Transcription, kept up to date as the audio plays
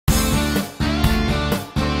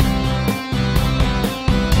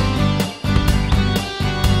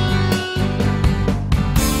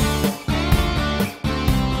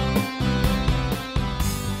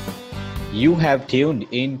You have tuned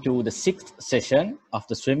into the sixth session of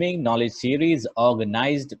the Swimming Knowledge Series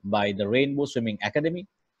organized by the Rainbow Swimming Academy,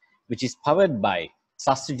 which is powered by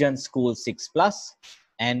Sastrijan School 6 Plus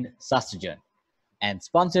and Sastrijan, and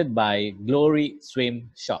sponsored by Glory Swim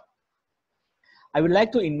Shop. I would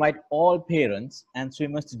like to invite all parents and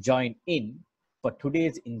swimmers to join in for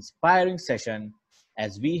today's inspiring session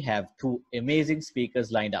as we have two amazing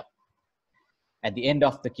speakers lined up. At the end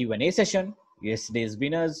of the Q&A session, yesterday's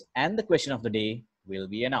winners and the question of the day will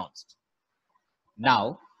be announced.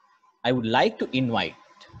 Now, I would like to invite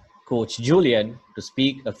Coach Julian to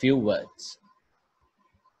speak a few words.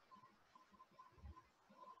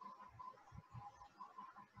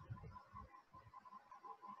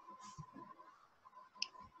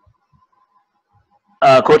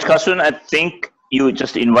 Coach Kasran, I think you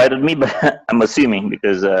just invited me, but I'm assuming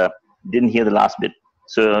because didn't hear the last bit.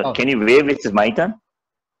 So Can you wave? It's my turn.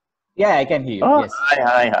 Yeah, I can hear you. Oh, yes.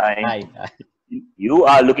 Hi. You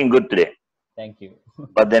are looking good today. Thank you.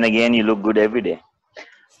 But then again, you look good every day.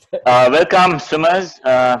 Welcome, swimmers,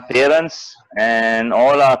 parents, and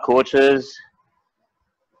all our coaches.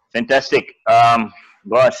 Fantastic.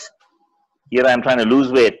 Gosh, here I am trying to lose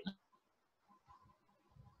weight.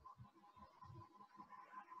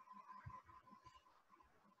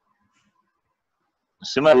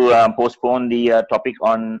 Swimmer who postponed the topic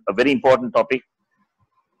on a very important topic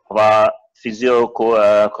of our physio,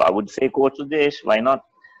 I would say Coach Udesh, why not?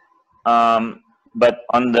 But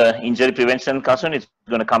on the injury prevention, Kasran, it's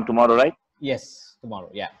going to come tomorrow, right? Yes, tomorrow,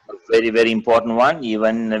 yeah. A very, very important one.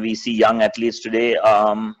 Even we see young athletes today,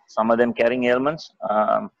 some of them carrying ailments,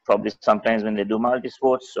 probably sometimes when they do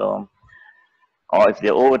multi-sports, so, or if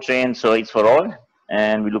they're overtrained, so it's for all.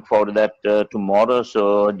 And we look forward to that tomorrow,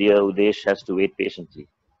 so dear Udesh has to wait patiently,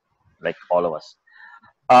 like all of us.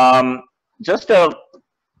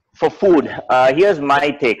 For food, here's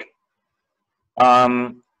my take. I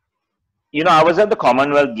was at the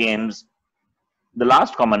Commonwealth Games, the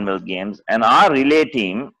last Commonwealth Games, and our relay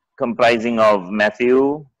team, comprising of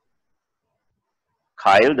Matthew,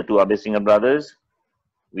 Kyle, the two Abhisinger brothers,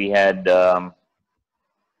 we had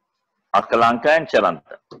Akalanka and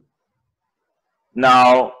Charanta.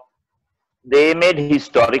 Now, they made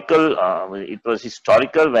historical, it was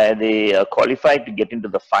historical where they qualified to get into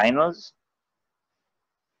the finals.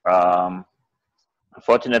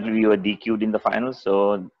 Unfortunately, we were DQ'd in the finals,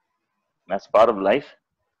 so that's part of life.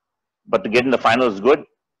 But to get in the finals is good.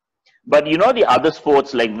 But you know, the other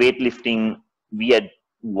sports like weightlifting, we had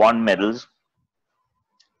won medals.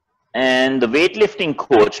 And the weightlifting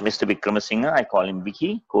coach, Mr. Vikramasinghe, I call him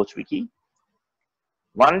Vicky, Coach Vicky.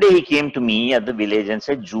 One day he came to me at the village and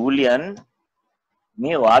said, Julian,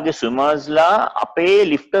 me wage swimmers la ape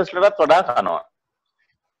lifters la thoda kanawa.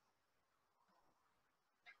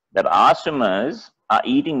 That our swimmers are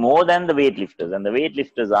eating more than the weightlifters, and the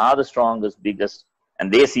weightlifters are the strongest, biggest,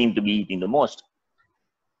 and they seem to be eating the most.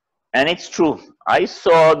 And it's true. I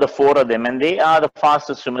saw the four of them, and they are the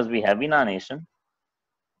fastest swimmers we have in our nation.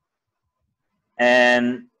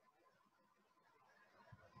 And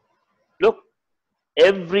look,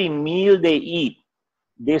 every meal they eat,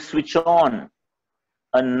 they switch on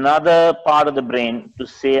another part of the brain to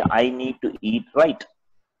say, I need to eat right.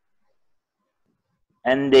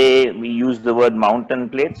 And we use the word mountain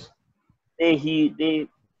plates. They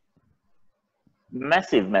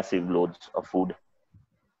massive loads of food.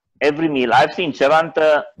 Every meal. I've seen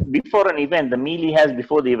Charanta before an event, the meal he has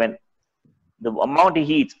before the event, the amount he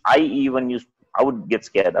eats, I would get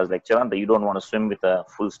scared. I was like, Charanta, you don't want to swim with a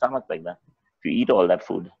full stomach like that. If you eat all that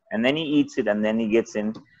food. And then he eats it and then he gets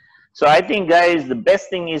in. So I think, guys, the best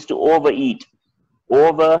thing is to overeat.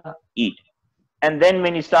 Overeat. And then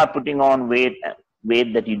when you start putting on weight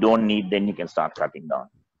that you don't need, then you can start cutting down.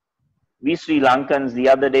 We Sri Lankans, the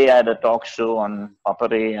other day I had a talk show on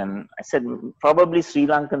Papare, and I said probably Sri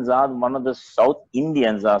Lankans are one of the South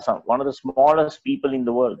Indians, are one of the smallest people in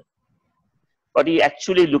the world. But you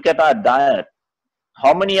actually look at our diet.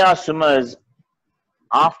 How many are swimmers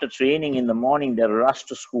after training in the morning, they rush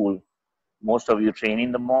to school? Most of you train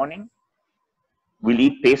in the morning. We'll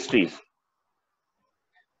eat pastries.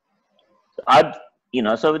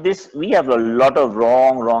 So with this, we have a lot of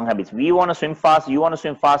wrong habits. We want to swim fast. You want to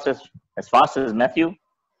swim fast as fast as Matthew.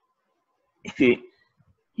 If you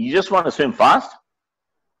just want to swim fast,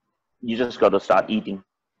 you just got to start eating.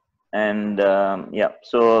 And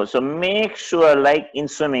so make sure, like in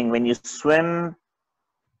swimming, when you swim,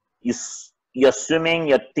 you're swimming,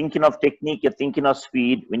 you're thinking of technique, you're thinking of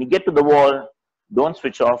speed. When you get to the wall, don't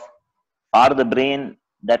switch off. Part of the brain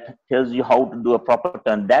that tells you how to do a proper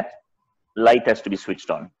turn, that light has to be switched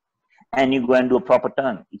on. And you go and do a proper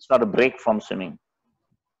turn. It's not a break from swimming.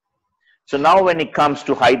 So now when it comes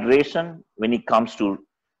to hydration, when it comes to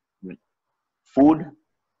food,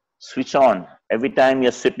 switch on. Every time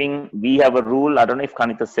you're sipping, we have a rule. I don't know if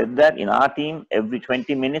Kanita said that in our team, every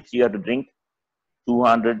 20 minutes you have to drink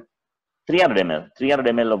 200, 300 ml,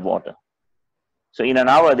 300 ml of water. So in an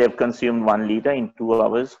hour, they've consumed 1 liter. In 2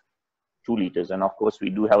 hours, 2 liters. And of course, we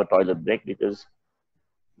do have a toilet break because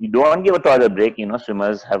you don't give a toilet break. You know,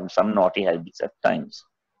 swimmers have some naughty habits at times.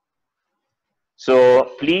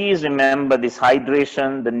 So please remember this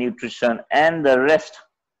hydration, the nutrition, and the rest.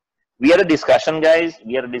 We had a discussion, guys.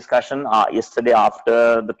 We had a discussion yesterday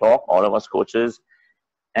after the talk, all of us coaches.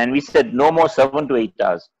 And we said no more 7 to 8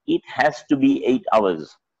 hours. It has to be 8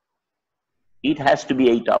 hours. It has to be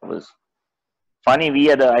 8 hours. Funny, we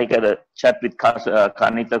had a chat with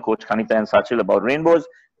Kanita, Coach Kanita and Sachil about rainbows.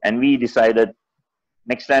 And we decided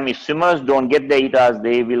next time if swimmers don't get the 8 hours,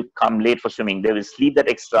 they will come late for swimming. They will sleep that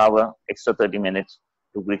extra hour, extra 30 minutes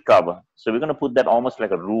to recover. So we're going to put that almost like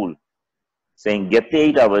a rule, saying get the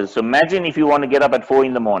 8 hours. So imagine if you want to get up at 4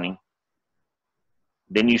 in the morning,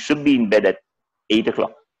 then you should be in bed at 8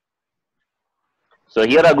 o'clock. So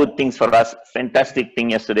here are good things for us. Fantastic thing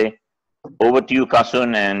yesterday. Over to you,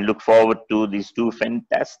 Kasun, and look forward to these 2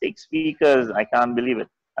 fantastic speakers. I can't believe it.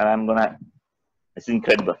 And it's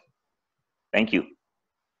incredible. Thank you.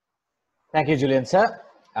 Thank you, Julian, sir.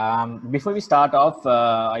 Before we start off,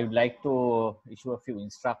 I would like to issue a few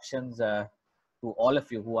instructions to all of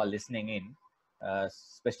you who are listening in,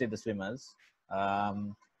 especially the swimmers.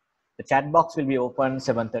 The chat box will be open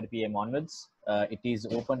 7:30 p.m. onwards. It is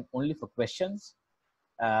open only for questions.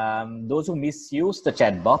 Those who misuse the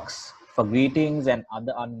chat box for greetings and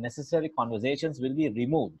other unnecessary conversations will be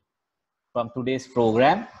removed from today's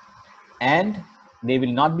program, and they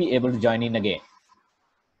will not be able to join in again.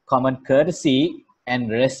 Common courtesy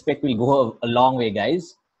and respect will go a long way,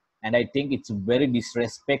 guys. And I think it's very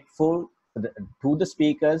disrespectful to the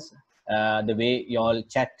speakers, the way you all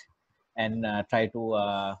chat and try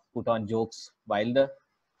to put on jokes while the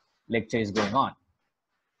lecture is going on.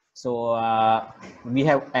 So we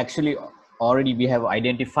have actually we have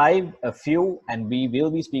identified a few, and we will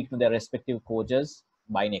be speaking to their respective coaches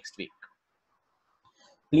by next week.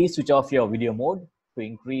 Please switch off your video mode to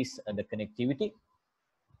increase the connectivity.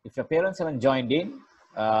 If your parents haven't joined in,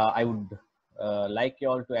 I would like you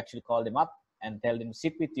all to actually call them up and tell them to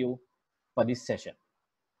sit with you for this session.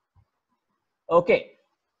 Okay,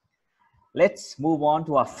 let's move on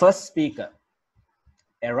to our first speaker,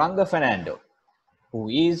 Eranga Fernando, who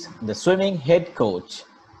is the swimming head coach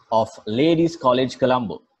of Ladies College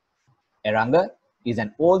Colombo. Eranga is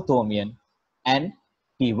an old Thomian, and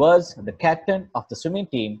he was the captain of the swimming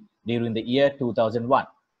team during the year 2001.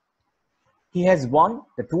 He has won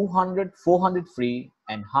the 200, 400 free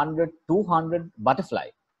and 100, 200 butterfly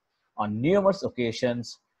on numerous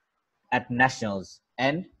occasions at nationals,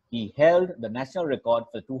 and he held the national record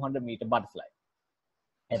for the 200-meter butterfly.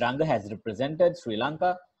 Eranga has represented Sri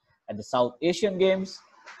Lanka at the South Asian Games,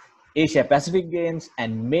 Asia Pacific Games,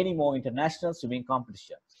 and many more international swimming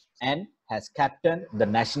competitions, and has captained the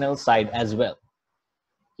national side as well.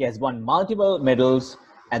 He has won multiple medals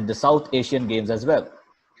at the South Asian Games as well.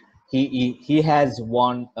 He has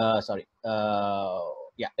won, Eranga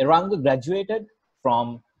graduated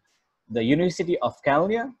from the University of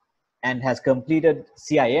California and has completed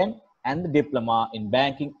CIN and the diploma in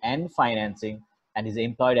banking and financing, and is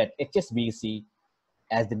employed at HSBC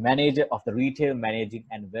as the manager of the retail managing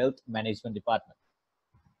and wealth management department.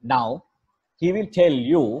 Now, he will tell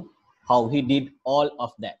you how he did all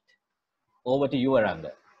of that. Over to you,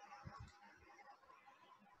 Eranga.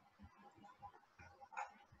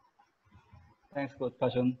 Thanks, Coach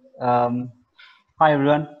Kashun. Hi,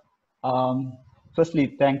 everyone.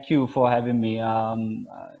 Firstly, thank you for having me.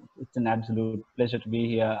 It's an absolute pleasure to be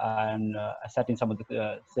here. And I sat in some of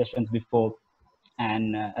the sessions before,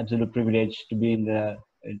 and absolute privilege to be in the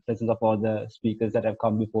presence of all the speakers that have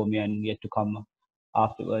come before me and yet to come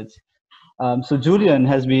afterwards. So Julian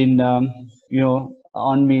has been,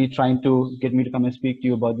 on me trying to get me to come and speak to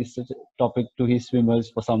you about this topic to his swimmers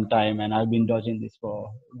for some time, and I've been dodging this for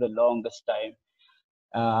the longest time.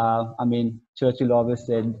 I mean, Churchill always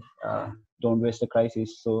said, "Don't waste a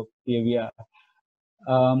crisis." So here we are.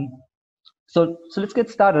 So let's get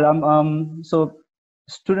started. So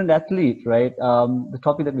student athlete, right? The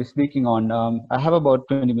topic that we're speaking on. I have about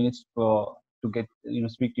 20 minutes to get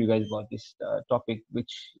speak to you guys about this topic,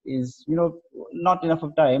 which is not enough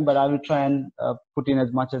of time, but I will try and put in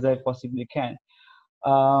as much as I possibly can.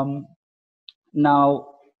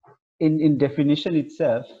 Now, in definition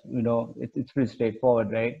itself, it's pretty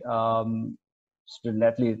straightforward, right? Student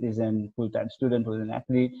athlete is a full-time student who's an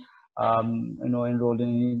athlete. enrolled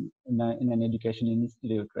in an education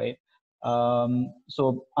institute, right?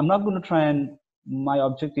 So I'm not going to try and, my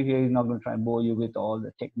objective here is not going to try and bore you with all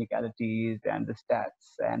the technicalities and the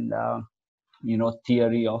stats and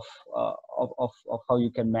theory of how you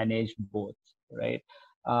can manage both, right?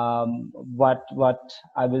 What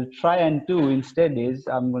I will try and do instead is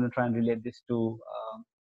I'm going to try and relate this to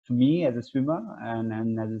me as a swimmer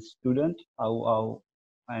and as a student, how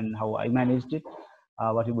I managed it,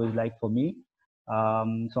 what it was like for me. So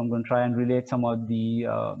I'm going to try and relate some of the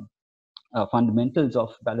fundamentals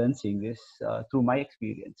of balancing this through my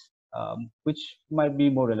experience, which might be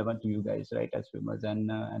more relevant to you guys, right, as swimmers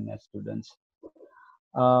and as students.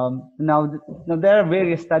 Now there are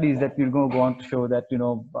various studies that we're going to go on to show that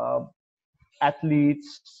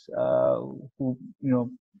athletes who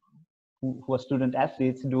who are student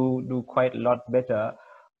athletes do quite a lot better,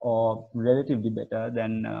 or relatively better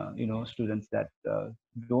than students that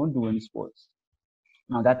don't do any sports.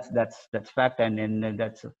 Now that's fact, and then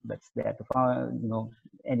that's there to find.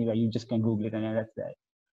 Anyway, you just can Google it, and that's there,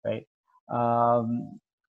 right?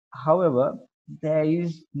 However, there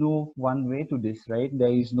is no one way to this, right?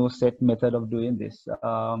 There is no set method of doing this.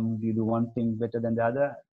 You do one thing better than the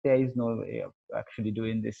other. There is no way of actually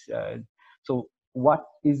doing this. So what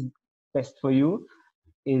is best for you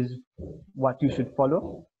is what you should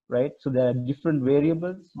follow, right? So there are different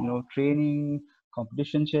variables, training,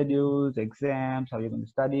 competition schedules, exams, how you're going to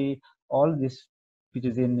study, all this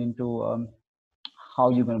pitches into how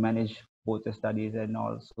you're going to manage both the studies and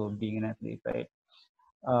also being an athlete, right?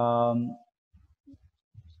 Um,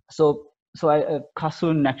 so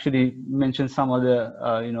Kasun actually mentioned some of the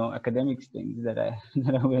academics things that I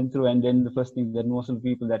that I went through, and then the first thing that most of the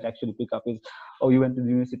people that actually pick up is, oh, you went to the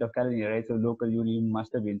University of California, right? So local uni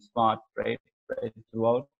must have been smart, right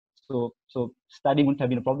throughout. So studying wouldn't have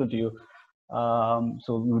been a problem to you.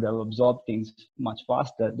 So you would have absorbed things much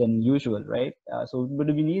faster than usual, right? So it would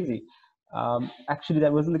have been easy. Actually,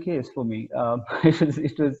 that wasn't the case for me.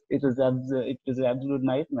 It was an absolute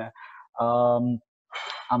nightmare.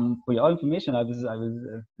 For your information, I was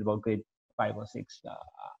about grade 5 or 6.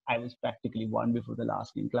 I was practically one before the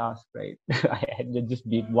last in class, right? I had to just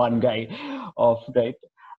beat one guy off, right?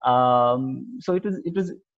 So it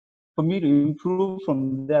was for me to improve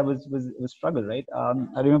from there was a struggle, right?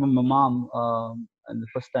 I remember my mom, and the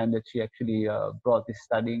first time that she actually brought this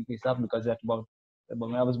studying piece up, because at about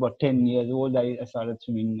when I was about 10 years old, I started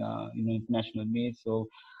swimming international meets. So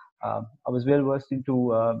I was well versed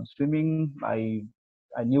into swimming.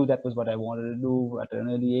 I knew that was what I wanted to do at an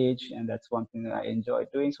early age, and that's one thing that I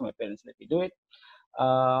enjoyed doing. So my parents let me do it.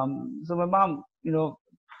 So my mom,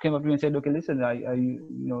 came up to me and said, "Okay, listen, are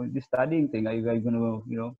you, this studying thing, are you going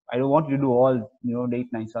to, I don't want you to do all, the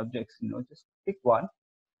 8, 9 subjects. Just pick one,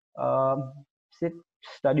 sit,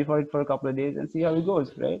 study for it for a couple of days, and see how it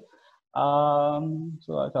goes, right?"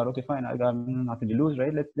 So I thought, okay, fine, I got nothing to lose,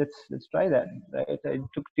 right? Let's try that, right? I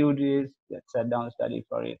took 2 days, sat down, studied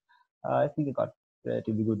for it. I think I got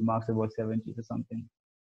relatively good marks, about 70 or something.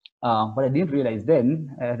 What I didn't realize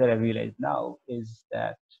then, that I realize now, is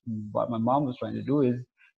that what my mom was trying to do is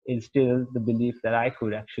instill the belief that I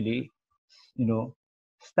could actually,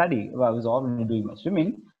 study. Well, I was already doing my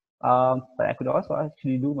swimming, but I could also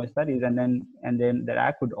actually do my studies, and then that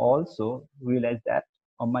I could also realize that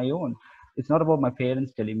on my own. It's not about my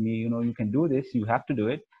parents telling me, you can do this, you have to do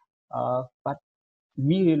it, but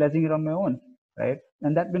me realizing it on my own, right?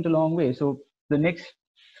 And that went a long way. So the next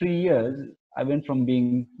 3 years, I went from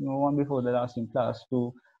being one before the last in class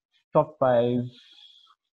to top 5,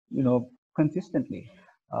 consistently.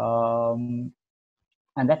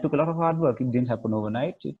 And that took a lot of hard work. It didn't happen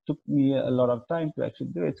overnight. It took me a lot of time to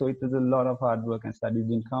actually do it. So it was a lot of hard work, and studies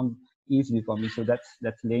didn't come easily for me. So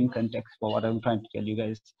that's laying context for what I'm trying to tell you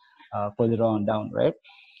guys further on down, right?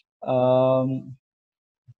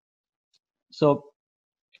 So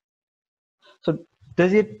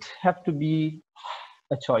does it have to be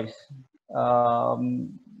a choice?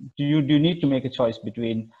 Do you need to make a choice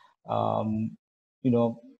between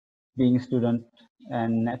being a student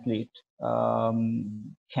and an athlete?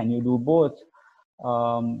 Can you do both?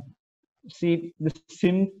 See, the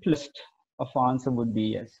simplest of answer would be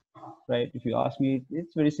yes, right? If you ask me,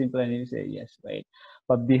 it's very simple, and you say yes, right?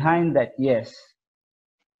 But behind that yes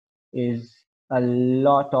is a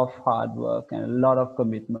lot of hard work and a lot of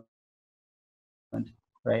commitment,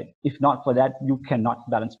 right? If not for that, you cannot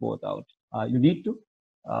balance both out. You need to,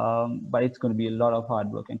 but it's going to be a lot of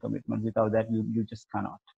hard work and commitment. Without that, you just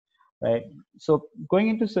cannot, right? So going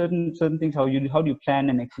into certain things, how do you plan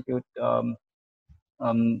and execute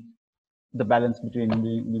the balance between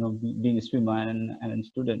being a swimmer and a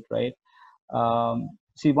student, right?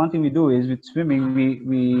 see, one thing we do is with swimming,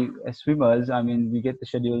 we as swimmers, I mean, we get the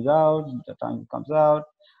schedules out, the time comes out,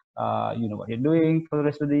 you know what you're doing for the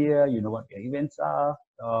rest of the year, you know what your events are,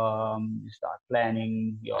 you start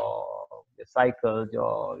planning your cycles,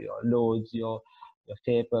 your loads, your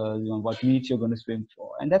tapers, you know, what meets you're going to swim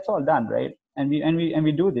for, and that's all done, right? And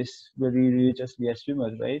we do this very religiously as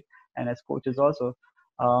swimmers, right? And as coaches also.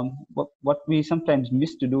 What we sometimes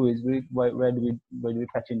miss to do is where do we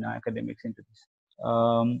patch in our academics into this?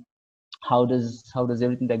 How does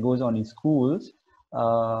everything that goes on in schools,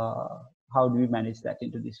 uh, how do we manage that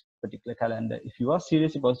into this particular calendar? If you are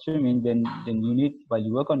serious about swimming, then you need, while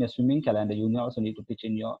you work on your swimming calendar, you also need to pitch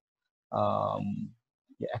in um,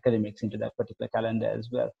 your academics into that particular calendar as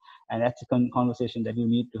well. And that's a conversation that you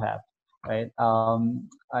need to have, right?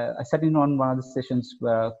 I sat in on one of the sessions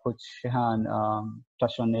where Coach Shehan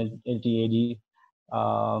touched on LTAD,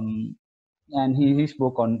 and he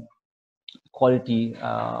spoke on quality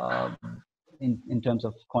in terms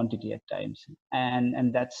of quantity at times,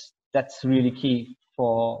 and that's really key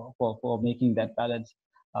for making that balance.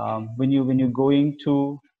 When you're going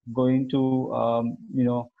to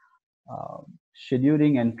uh,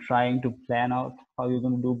 scheduling and trying to plan out how you're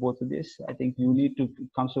going to do both of this, I think you need to, it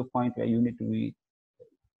comes to a point where you need to be,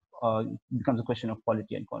 it becomes a question of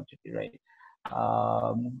quality and quantity, right?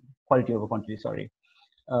 Quality over quantity, sorry.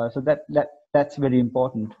 So that's very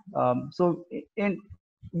important. So in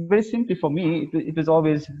very simply for me, it was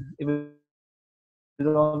always a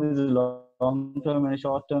long term and a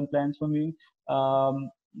short term plans for me.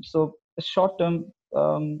 So the short term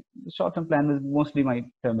plan was mostly my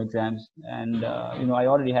term exams, and I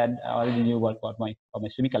already knew what my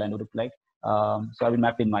swimming calendar would look like. So I would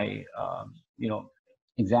map in my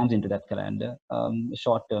exams into that calendar.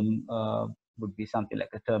 Short term would be something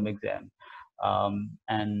like a term exam,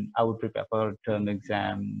 and I would prepare for a term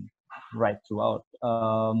exam right throughout.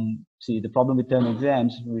 See, the problem with term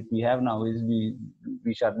exams which we have now is we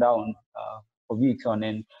shut down for weeks on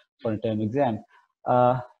end for a term exam.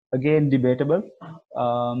 Uh, Again, debatable.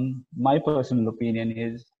 My personal opinion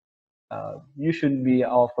is you should be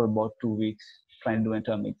off for about 2 weeks trying to do a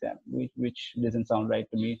term exam, which doesn't sound right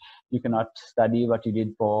to me. You cannot study what you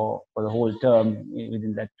did for the whole term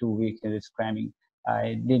within that 2 weeks and it's cramming.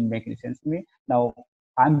 It didn't make any sense to me. Now,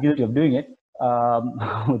 I'm guilty of doing it.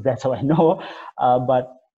 That's how I know.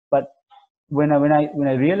 But when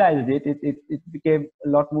I realized it became a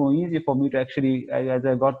lot more easier for me to actually, as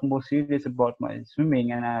I got more serious about my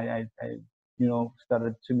swimming, and I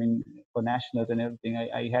started swimming for nationals and everything.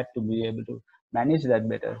 I had to be able to manage that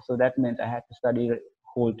better. So that meant I had to study the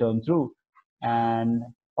whole term through, and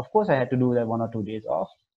of course I had to do that 1 or 2 days off.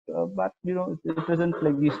 But it wasn't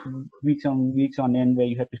like these weeks on end where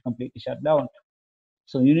you have to completely shut down.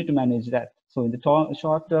 So you need to manage that. So in the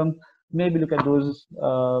short term, maybe look at those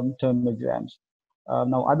term exams.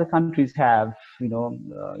 Now other countries have, we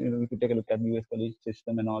could take a look at the US college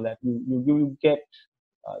system and all that. You get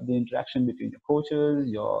the interaction between your coaches,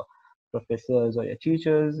 your professors or your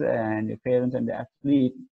teachers, and your parents and the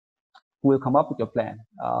athlete who will come up with your plan.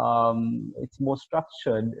 It's more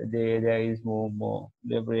structured. There is more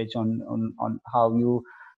leverage on how you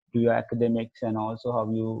do your academics and also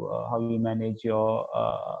how you manage your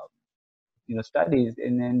studies,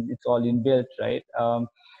 and then it's all inbuilt, right? Uh,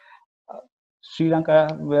 Sri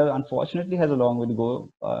Lanka, well, unfortunately, has a long way to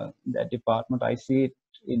go. That department, I see it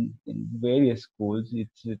in various schools.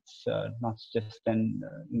 It's not just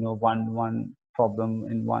one problem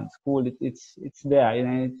in one school. It's there,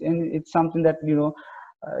 and it's something that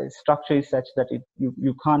structure is such that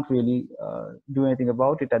you can't really do anything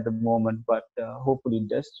about it at the moment. But hopefully, it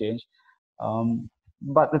does change.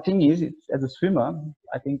 But the thing is, as a swimmer,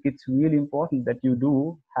 I think it's really important that you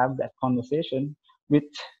do have that conversation with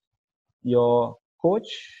your coach,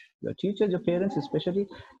 your teachers, your parents especially,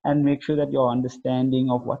 and make sure that your understanding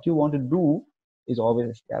of what you want to do is always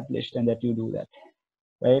established and that you do that,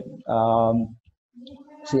 right?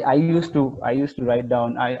 See, I used to write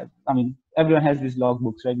down. I mean, everyone has these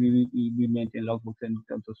logbooks, right? We maintain logbooks in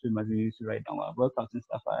terms of swimmers. We used to write down our workouts and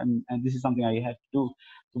stuff, and this is something I had to do.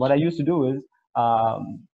 So what I used to do is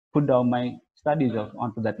put down my studies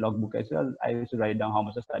onto that logbook as well. I used to write down how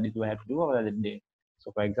much of studies do I have to do over the day.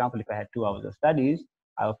 So, for example, if I had 2 hours of studies,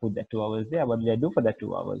 I would put that 2 hours there. What did I do for that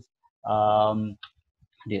 2 hours?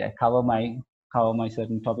 Did I cover my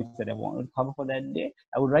certain topics that I wanted to cover for that day?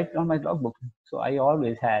 I would write down my logbook. So I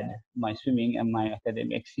always had my swimming and my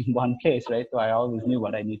academics in one place, right? So I always knew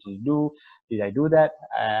what I needed to do. Did I do that?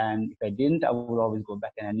 And if I didn't, I would always go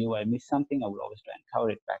back, and I knew I missed something. I would always try and cover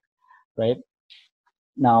it back, right?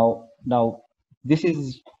 Now, this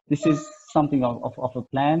is something of a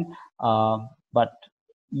plan, but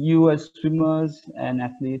you as swimmers and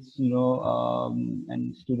athletes,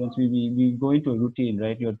 and students, we go into a routine,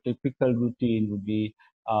 right? Your typical routine would be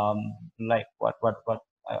like what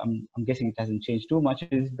I'm guessing it hasn't changed too much.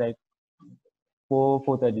 Is like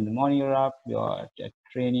 4:30 in the morning, you're up, you're at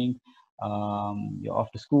training, you're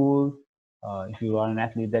off to school. If you are an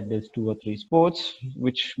athlete that does 2 or 3 sports,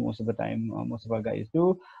 which most of the time most of our guys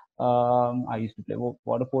do. I used to play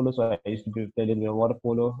water polo, so I used to play a little bit of water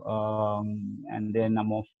polo, and then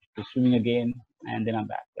I'm off to swimming again, and then I'm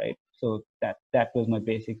back, right? So that was my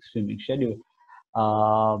basic swimming schedule.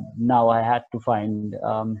 Now I had to find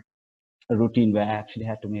a routine where I actually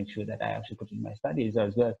had to make sure that I actually put in my studies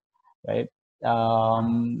as well, right?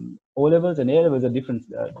 O levels and A levels are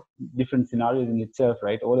different scenarios in itself,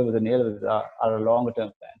 right? O levels and A levels are a longer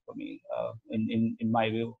term plan for me. In my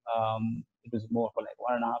view, it was more for like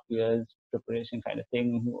 1.5 years preparation kind of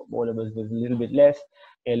thing. O levels was a little bit less.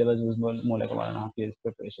 A levels was more like a 1.5 years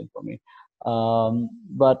preparation for me.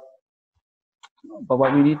 But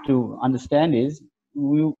what we need to understand is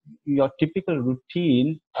your typical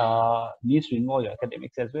routine needs to involve your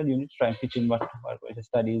academics as well. You need to try and pitch in what your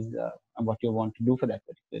studies and what you want to do for that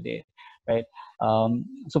particular day, right?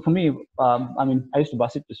 So for me, I mean, I used to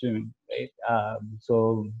bus it to swimming, right?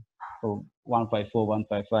 So 154,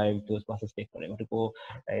 155, those buses take forever to go,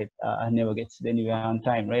 right? I never gets anywhere on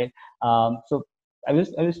time, right? So I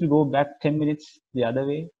used to go back 10 minutes the other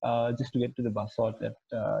way just to get to the bus stop at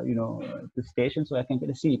the station so I can get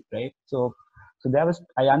a seat, right? So that was,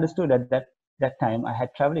 I understood at that time I had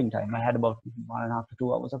traveling time. I had about 1.5 to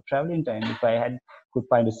 2 hours of traveling time. If I could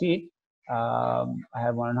find a seat, I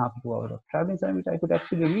had 1.5 to 2 hours of traveling time, which I could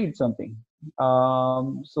actually read something.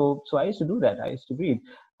 So I used to do that. I used to read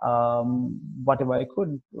whatever I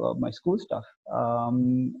could, my school stuff,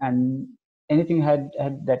 and anything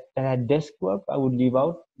that had desk work, I would leave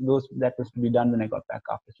out. Those that was to be done when I got back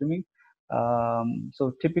after swimming.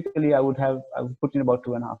 So typically, I would put in about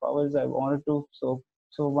 2.5 hours. I wanted to, so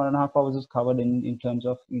 1.5 hours is covered in terms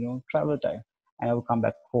of travel time, and I would come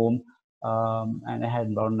back home, and I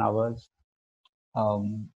had about an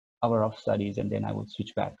um, hour of studies, and then I would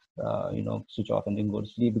switch back, switch off and then go to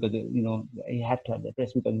sleep because I had to have that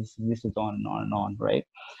rest because this is on and on and on, right?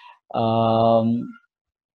 Um,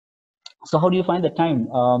 so how do you find the time?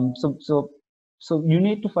 So you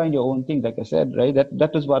need to find your own thing, like I said, right?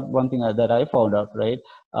 That is one thing that I found out, right?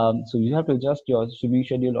 So you have to adjust your swimming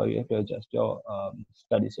schedule, or you have to adjust your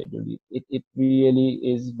study schedule. It really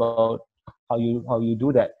is about how you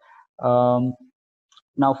do that. Um,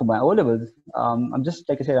 Now for my O levels, I'm just,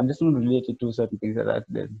 like I said, I'm just going to relate it to certain things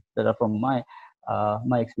that are from my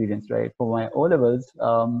experience, right? For my O levels,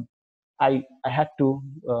 I had to,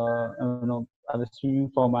 I was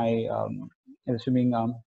swimming I was swimming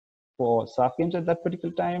for SAF games at that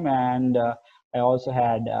particular time, and I also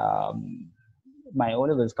had my O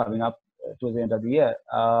levels coming up towards the end of the year.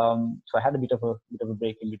 So I had a bit of a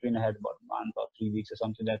break in between. I had about a month or 3 weeks or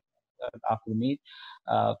something that after the meet,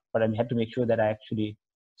 but I had to make sure that I actually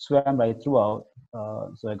swam right throughout.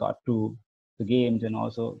 So I got to the games and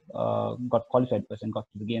also got qualified first and got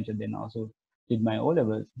to the games, and then also did my O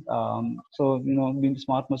levels. So being the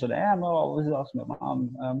smart person I am, I always ask my mom.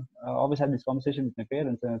 I always had this conversation with my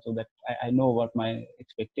parents, so that I know what my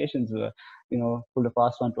expectations were. Pull a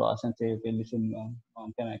fast one to us and say, okay, listen,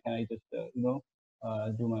 can I just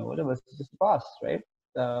do my O levels just to pass, right?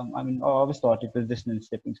 I mean, I always thought it was just a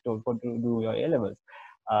stepping stone for to do your A levels.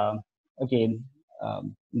 Again,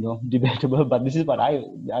 debatable, but this is what I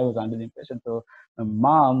was under the impression. So my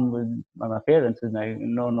mom, with my parents, was like,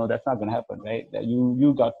 no, that's not going to happen, right?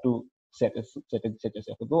 You got to set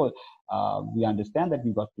yourself a goal. We understand that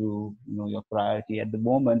you got to, your priority at the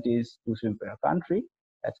moment is to swim for your country.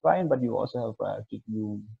 That's fine, but you also have a priority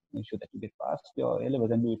to make sure that you get past your A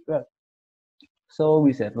levels and do it well. So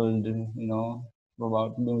we settled,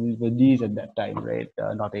 about we were D's at that time, right?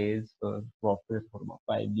 Not A's, so for about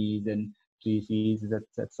 5 D's and 3 C's.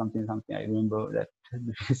 That's something I remember that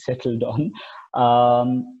we settled on.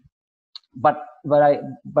 But I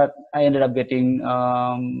ended up getting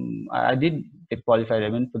I did get qualified. I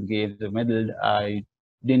went for the games, I medaled. I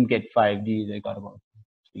didn't get 5 D's. I got about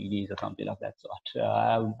 3 D's or something of that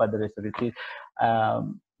sort. But the rest of it is,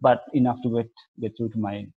 but enough to get through to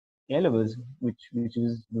my A levels, which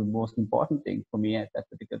is the most important thing for me at that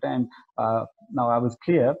particular time. Now I was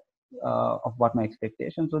clear of what my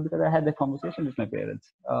expectations were because I had that conversation with my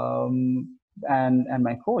parents, and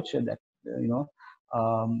my coach at that,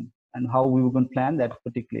 and how we were going to plan that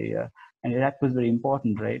particular year. And that was very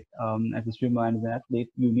important, right? As a swimmer and as an athlete,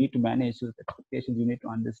 you need to manage those expectations. You need to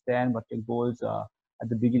understand what your goals are at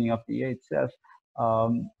the beginning of the year itself.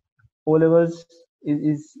 O levels,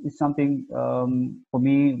 is something for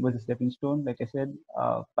me was a stepping stone. Like I said,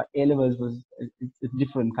 but A levels was it's a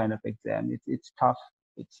different kind of exam. It's tough.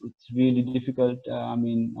 It's really difficult.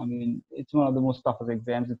 It's one of the most toughest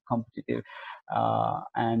exams. It's competitive,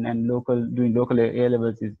 and doing local A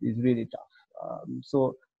levels is really tough.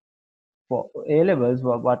 So for A levels,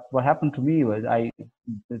 what happened to me was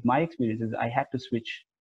with my experiences, I had to switch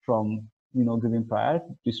from giving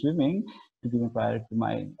priority to swimming to giving priority to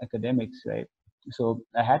my academics, right? So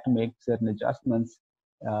I had to make certain adjustments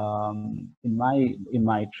in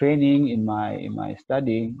my training, in my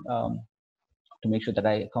studying, to make sure that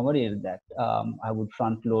I accommodated that. I would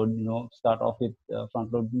front load, start off with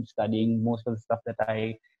front load studying most of the stuff that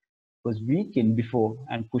I was weak in before,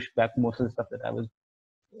 and push back most of the stuff that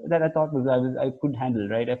I thought I could handle,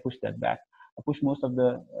 right? I pushed that back. I pushed most of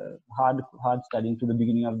the hard studying to the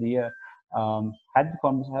beginning of the year. Had the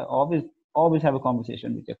conversation, always have a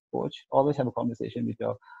conversation with your coach. Always have a conversation with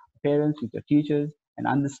your parents, with your teachers, and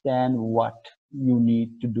understand what you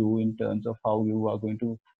need to do in terms of how you are going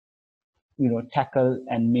to tackle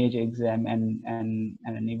and major exam and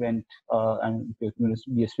an event, and if you're going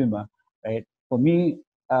to be a swimmer, right? For me,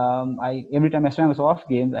 I every time I swam was off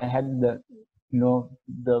games, I had you know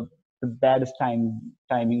the the baddest timing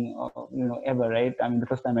ever, right? I mean, the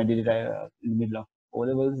first time I did it, in the middle of O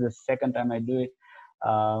levels. The second time I do it,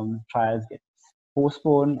 trials get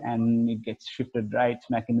postponed and it gets shifted right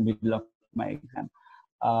smack in the middle of my exam.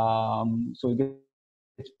 So it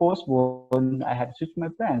gets postponed. I had to switch my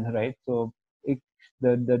plans, right? So it,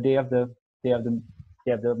 the day of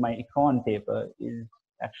my econ paper is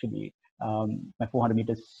actually my 400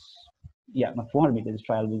 meters. Yeah, my 400 meters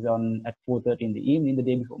trial was on at 4:30 in the evening, the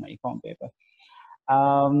day before my econ paper.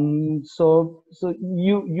 So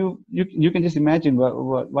you can just imagine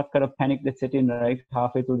what kind of panic that set in, right?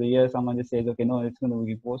 Halfway through the year, someone just says, okay, no, it's going to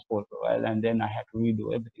be postponed for a while, and then I had to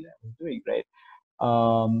redo everything I was doing, right?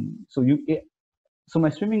 So my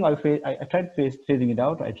swimming, I tried phasing it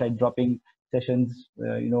out. I tried dropping sessions,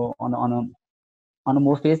 on a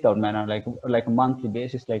more phased out manner, like a monthly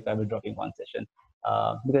basis. Like I was dropping one session,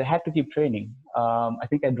 because I had to keep training. I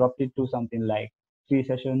think I dropped it to something like 3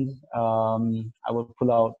 sessions. I would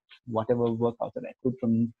pull out whatever workouts that I could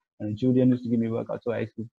from. Julian used to give me workouts, so I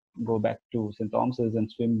used to go back to St. Thomas's and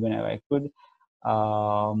swim whenever I could.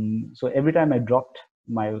 So every time I dropped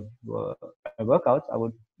my workouts, I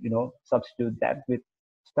would substitute that with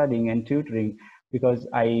studying and tutoring, because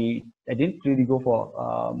I didn't really go for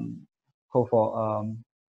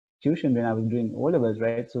tuition when I was doing O levels,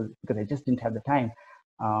 right? So because I just didn't have the time,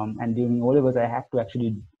 and during O levels I had to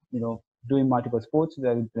actually doing multiple sports.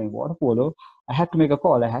 I was playing water polo. I had to make a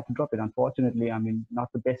call. I had to drop it. Unfortunately, I mean,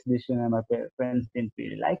 not the best decision, and my friends didn't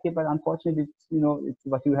really like it. But unfortunately, it's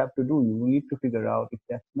what you have to do. You need to figure out if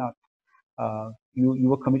that's not you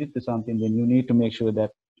were committed to something, then you need to make sure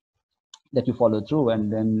that you follow through.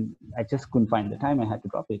 And then I just couldn't find the time. I had to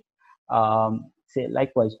drop it. Say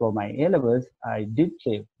likewise for my A levels, I did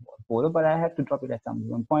play polo, but I had to drop it at some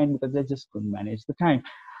one point because I just couldn't manage the time.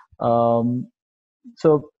 Um,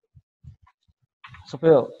 so so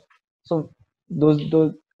those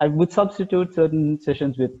I would substitute certain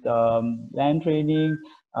sessions with land training,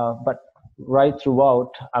 but right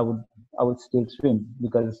throughout I would still swim,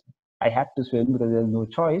 because I had to swim because there's no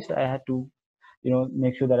choice. I had to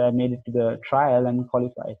make sure that I made it to the trial and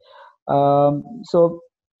qualify. So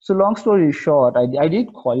long story short, I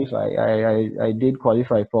did qualify. I did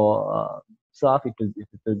qualify for SAF. It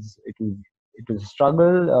was a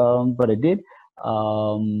struggle, but I did.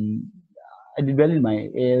 Um, I did well in my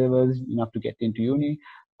A levels, enough to get into uni.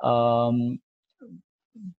 Um,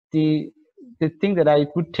 the the thing that I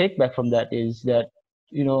would take back from that is that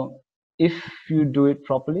if you do it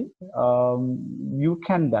properly, you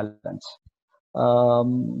can balance.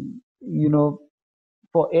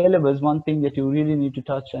 For A levels, one thing that you really need to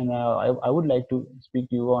touch, and I would like to speak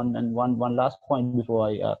to you on, and one last point before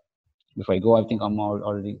I go. I think I'm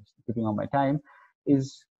already keeping on my time.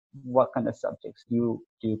 Is what kind of subjects do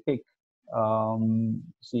you pick?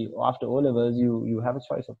 See, after O levels, you have a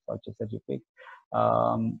choice of subjects that you pick.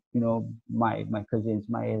 My cousins,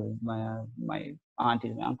 my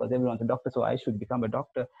aunties, my uncles, everyone's a doctor, so I should become a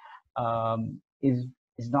doctor. Is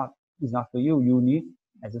not for you. You need,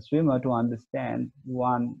 as a swimmer, to understand,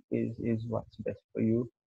 one is what's best for you.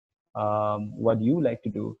 What do you like to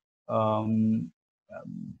do?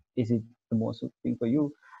 Is it the most suitable thing for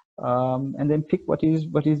you? And then pick what is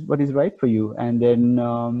right for you, and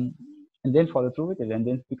then follow through with it, and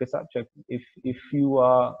then pick a subject. If you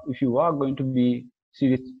are going to be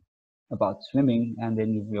serious about swimming, and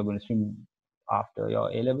then you're going to swim after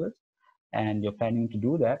your A levels, and you're planning to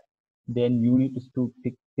do that, then you need to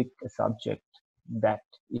pick a subject that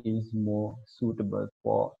is more suitable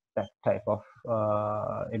for that type of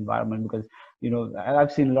environment. Because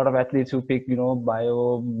I've seen a lot of athletes who pick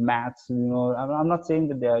bio, maths. I'm not saying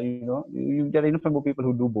that they are there are enough people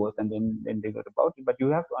who do both and then they go about it, but you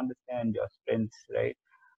have to understand your strengths, right?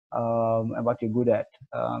 And what you're good at.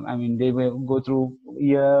 I mean, they will go through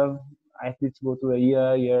athletes go through a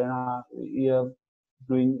year and a half, year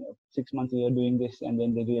doing 6 months a year doing this, and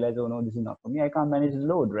then they realize, oh no, this is not for me, I can't manage the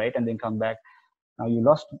load, right? And then come back. Now you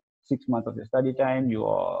lost 6 months of your study time, you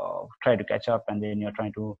try to catch up, and then you're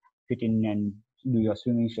trying to fit in and do your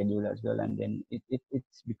swimming schedule as well, and then it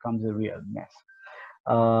becomes a real mess.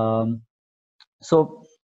 So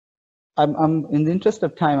I'm in the interest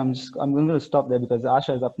of time, I'm going to stop there because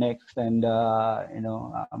Asha is up next, and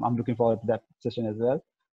I'm looking forward to that session as well.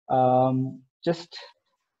 Just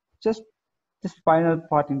final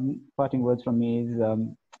parting words from me is,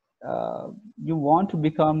 you want to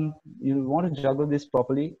juggle this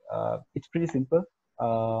properly. It's pretty simple.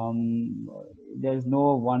 There's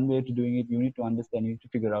no one way to doing it. You need to understand. You need to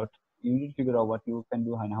figure out what you can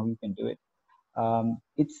do and how you can do it.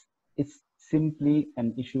 It's simply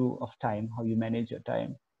an issue of time, how you manage your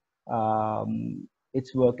time.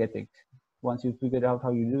 It's work ethic. Once you figure out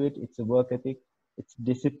how you do it, it's a work ethic, it's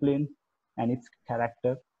discipline, and it's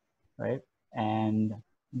character, right? And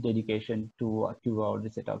dedication to what you already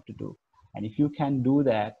set out to do. And if you can do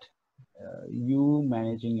that, you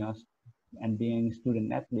managing and being a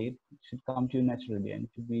student athlete should come to you naturally, and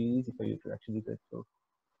it should be easy for you to actually do it. So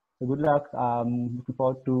good luck. Looking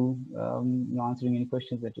forward to answering any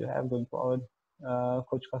questions that you have going forward.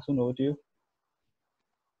 Coach Kasun, over to you.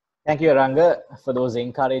 Thank you, Eranga, for those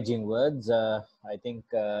encouraging words. I think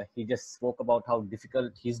he just spoke about how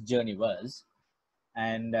difficult his journey was.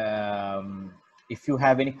 And if you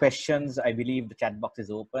have any questions, I believe the chat box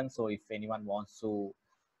is open. So if anyone wants to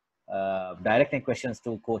direct any questions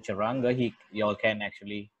to Coach Eranga, you all can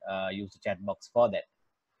actually use the chat box for that.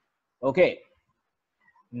 Okay.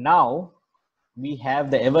 Now we have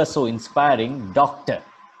the ever so inspiring Dr.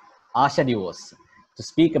 Asha DeVos to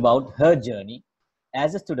speak about her journey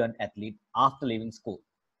as a student athlete after leaving school.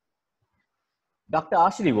 Dr.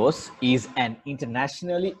 Asha DeVos is an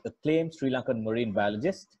internationally acclaimed Sri Lankan marine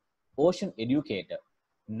biologist, ocean educator,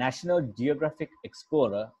 National Geographic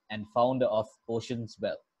explorer, and founder of Ocean's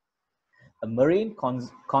Well, a marine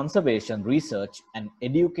conservation research and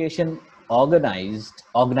education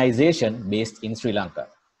organization based in Sri Lanka.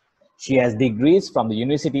 She has degrees from the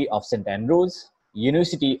University of St. Andrews,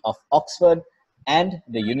 University of Oxford, and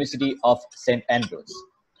the University of St. Andrews.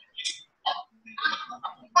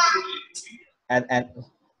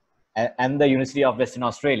 And the University of Western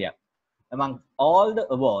Australia. Among all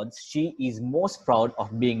the awards, she is most proud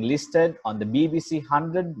of being listed on the BBC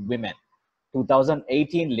 100 Women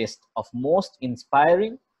 2018 list of most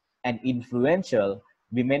inspiring and influential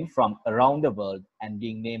women from around the world, and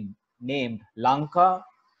being named Lanka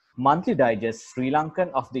Monthly Digest Sri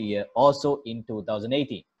Lankan of the Year also in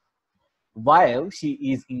 2018. While she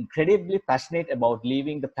is incredibly passionate about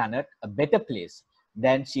leaving the planet a better place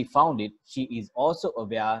than she found it, she is also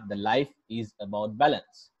aware that life is about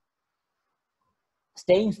balance.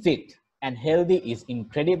 Staying fit and healthy is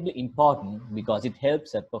incredibly important because it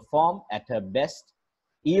helps her perform at her best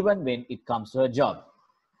even when it comes to her job.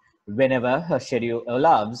 Whenever her schedule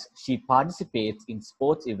allows, she participates in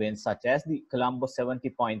sports events such as the Colombo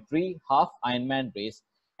 70.3 half Ironman race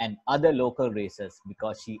and other local races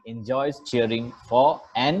because she enjoys cheering for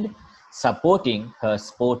and supporting her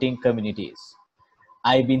sporting communities.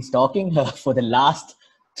 I've been stalking her for the last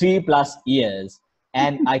 3+ years,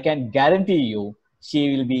 and I can guarantee you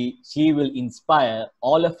she will inspire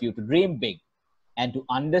all of you to dream big and to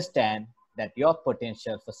understand that your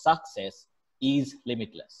potential for success is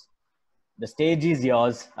limitless. The stage is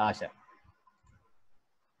yours, Asha.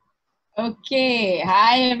 Okay.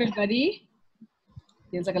 Hi, everybody.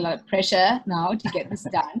 Feels like a lot of pressure now to get this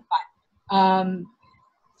done, but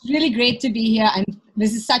it's really great to be here.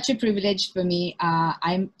 This is such a privilege for me.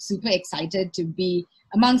 I'm super excited to be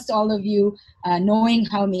amongst all of you, knowing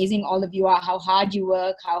how amazing all of you are, how hard you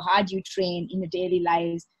work, how hard you train in your daily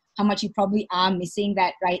lives, how much you probably are missing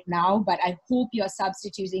that right now, but I hope you're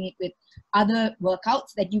substituting it with other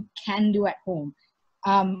workouts that you can do at home.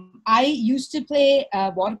 I used to play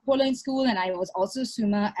water polo in school, and I was also a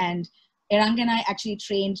swimmer, and Eranga and I actually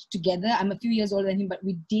trained together. I'm a few years older than him, but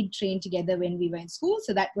we did train together when we were in school,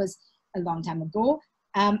 so that was a long time ago.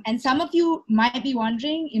 And some of you might be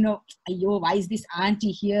wondering, why is this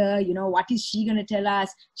auntie here? What is she going to tell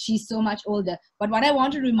us? She's so much older. But what I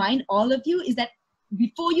want to remind all of you is that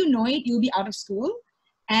before you know it, you'll be out of school.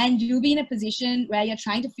 and you'll be in a position where you're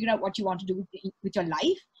trying to figure out what you want to do with your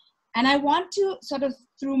life. And I want to sort of,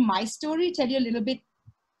 through my story, tell you a little bit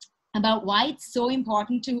about why it's so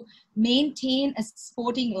important to maintain a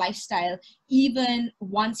sporting lifestyle even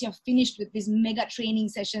once you're finished with these mega training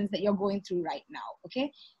sessions that you're going through right now, okay?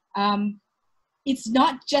 It's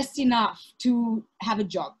not just enough to have a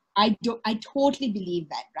job. I totally believe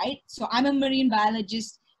that, right? So I'm a marine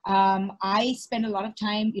biologist. I spend a lot of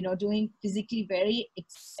time, you know, doing physically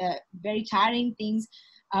very tiring things,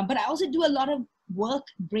 but I also do a lot of work,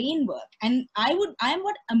 brain work, and I'm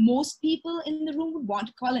what most people in the room would want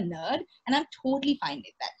to call a nerd, and I'm totally fine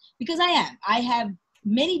with that, because I have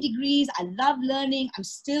many degrees. I love learning. I'm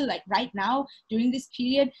still, like, right now during this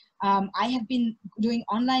period, I have been doing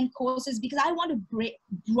online courses because I want to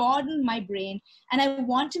broaden my brain, and I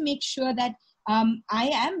want to make sure that I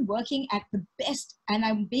am working at the best, and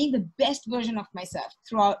I'm being the best version of myself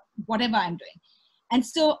throughout whatever I'm doing. And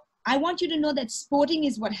so I want you to know that sporting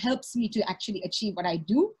is what helps me to actually achieve what I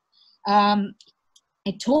do.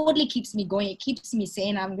 It totally keeps me going. It keeps me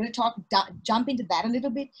sane. I'm going to jump into that a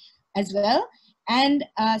little bit as well. And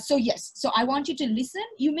so yes, so I want you to listen.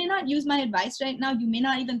 You may not use my advice right now. You may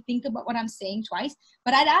not even think about what I'm saying twice,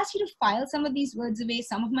 but I'd ask you to file some of these words away,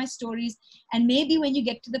 some of my stories. And maybe when you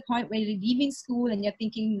get to the point where you're leaving school and you're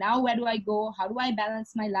thinking, now where do I go? How do I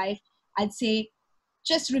balance my life? I'd say,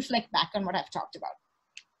 just reflect back on what I've talked about.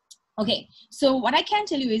 Okay, so what I can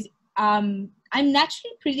tell you is I'm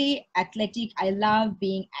naturally pretty athletic. I love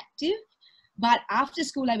being active. But after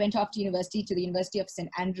school, I went off to university, to the University of St.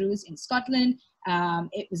 Andrews in Scotland.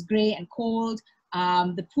 It was grey and cold.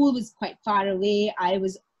 The pool was quite far away. I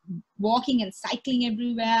was walking and cycling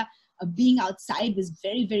everywhere. Being outside was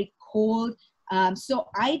very, very cold. So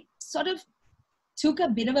I sort of took a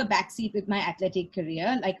bit of a backseat with my athletic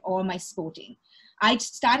career, like all my sporting. I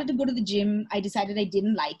started to go to the gym. I decided I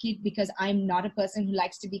didn't like it because I'm not a person who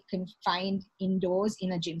likes to be confined indoors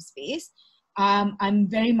in a gym space. I'm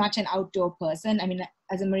very much an outdoor person. I mean,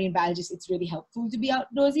 as a marine biologist, it's really helpful to be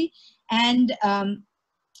outdoorsy. And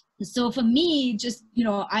so for me, just, you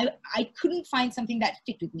know, I couldn't find something that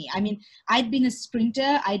fit with me. I mean, I'd been a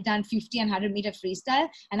sprinter. I'd done 50 and 100 meter freestyle.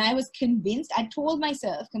 And I was convinced, I told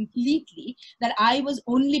myself completely that I was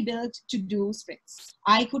only built to do sprints.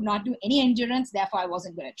 I could not do any endurance. Therefore, I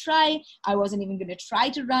wasn't going to try. I wasn't even going to try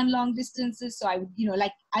to run long distances. So I would, you know,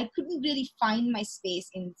 like, I couldn't really find my space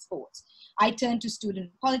in sports. I turned to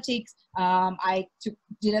student politics. I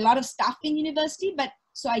did a lot of stuff in university, but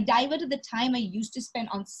so I diverted the time I used to spend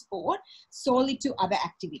on sport solely to other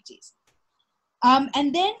activities.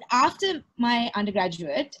 And then after my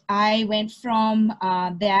undergraduate, I went from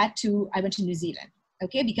I went to New Zealand,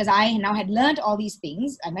 okay? Because I now had learned all these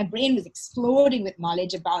things and my brain was exploding with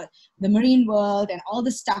knowledge about the marine world and all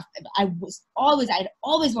the stuff that I'd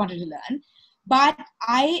always wanted to learn. But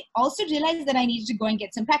I also realized that I needed to go and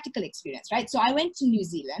get some practical experience, right? So I went to New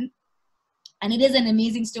Zealand, and it is an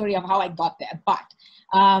amazing story of how I got there, but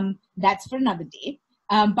that's for another day.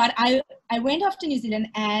 But I went off to New Zealand,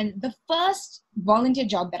 and the first volunteer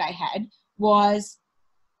job that I had was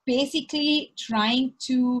basically trying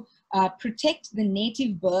to protect the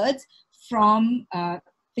native birds from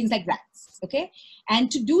things like rats, okay? And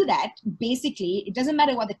to do that, basically, it doesn't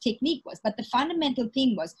matter what the technique was, but the fundamental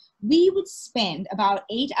thing was we would spend about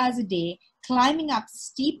 8 hours a day climbing up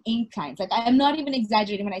steep inclines. Like, I'm not even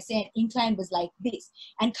exaggerating when I say an incline was like this,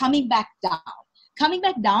 and coming back down. Coming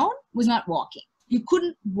back down was not walking. You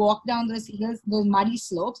couldn't walk down those hills, those muddy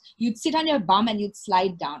slopes. You'd sit on your bum and you'd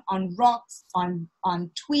slide down on rocks, on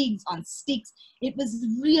twigs, on sticks. It was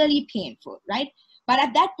really painful, right? But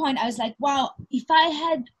at that point, I was like, wow, if I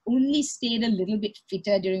had only stayed a little bit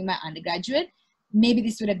fitter during my undergraduate, maybe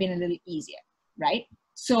this would have been a little easier, right?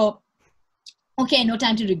 So, okay, no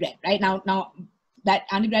time to regret, right? Now that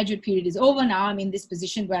undergraduate period is over. Now I'm in this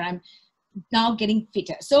position where I'm now getting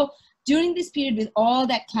fitter. So during this period with all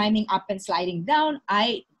that climbing up and sliding down,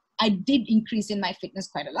 I did increase in my fitness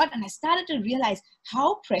quite a lot, and I started to realize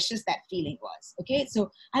how precious that feeling was. Okay,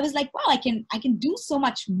 so I was like, wow, I can do so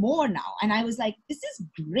much more now, and I was like, this is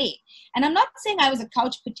great. And I'm not saying I was a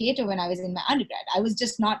couch potato when I was in my undergrad. I was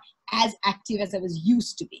just not as active as I was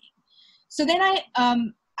used to being. So then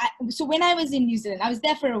so when I was in New Zealand, I was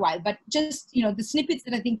there for a while, but just, you know, the snippets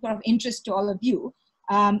that I think were of interest to all of you.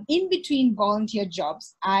 In between volunteer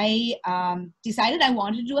jobs, I decided I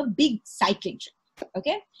wanted to do a big cycling trip.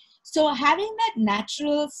 Okay. So having that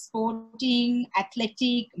natural, sporting,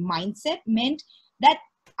 athletic mindset meant that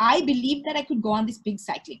I believed that I could go on this big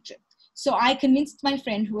cycling trip. So I convinced my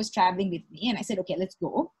friend who was traveling with me, and I said, okay, let's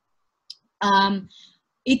go.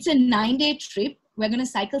 It's a 9-day trip. We're going to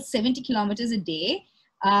cycle 70 kilometers a day.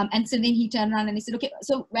 And so then he turned around and he said, okay,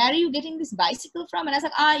 so where are you getting this bicycle from? And I was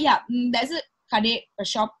like, yeah, there's a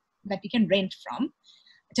shop that we can rent from.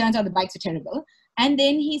 It turns out the bikes are terrible. And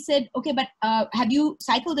then he said, okay, but have you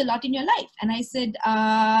cycled a lot in your life? And I said,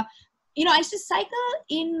 I used to cycle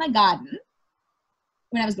in my garden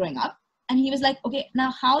when I was growing up. And he was like, okay,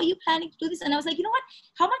 now how are you planning to do this? And I was like, you know what?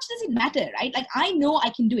 How much does it matter, right? Like, I know I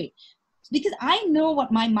can do it because I know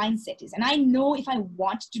what my mindset is. And I know if I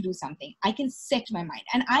want to do something, I can set my mind.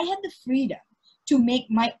 And I had the freedom to make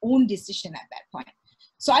my own decision at that point.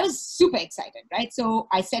 So I was super excited, right? So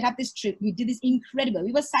I set up this trip. We did this incredible.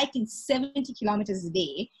 We were cycling 70 kilometers a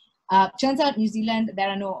day. Turns out New Zealand, there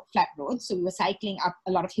are no flat roads. So we were cycling up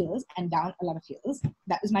a lot of hills and down a lot of hills.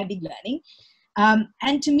 That was my big learning.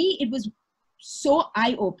 And to me, it was so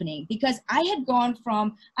eye-opening because I had gone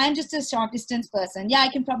from, I'm just a short distance person. Yeah, I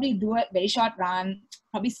can probably do a very short run,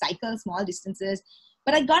 probably cycle small distances.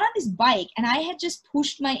 But I got on this bike and I had just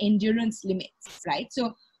pushed my endurance limits, right?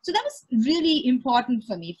 So that was really important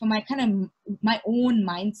for me, for my my own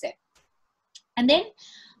mindset. And then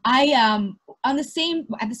I, at the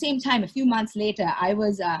same time, a few months later, I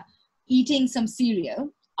was eating some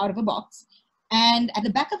cereal out of a box. And at the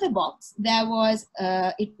back of the box, there was,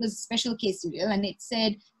 it was Special K cereal, and it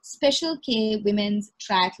said Special K Women's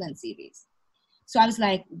Triathlon Series. So I was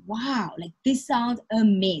like, wow, like this sounds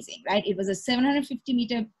amazing, right? It was a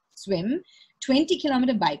 750-meter swim,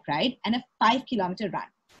 20-kilometer bike ride, and a 5-kilometer run.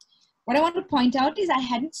 What I want to point out is I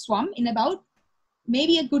hadn't swum in about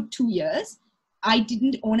maybe a good 2 years. I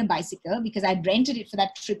didn't own a bicycle because I'd rented it for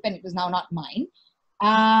that trip and it was now not mine.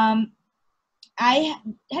 I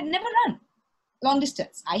had never run long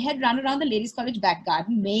distance. I had run around the ladies' college back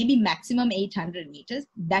garden, maybe maximum 800 meters.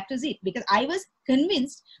 That was it, because I was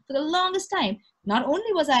convinced for the longest time, not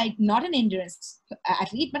only was I not an endurance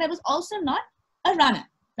athlete, but I was also not a runner.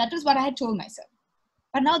 That was what I had told myself.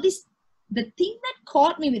 But now the thing that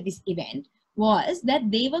caught me with this event was that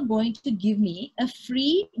they were going to give me a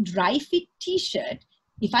free dry fit t-shirt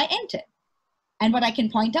if I entered. And what I can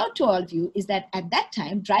point out to all of you is that at that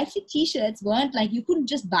time, dry fit t-shirts weren't like, you couldn't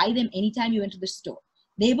just buy them anytime you went to the store.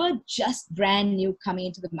 They were just brand new coming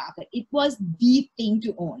into the market. It was the thing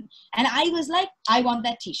to own. And I was like, I want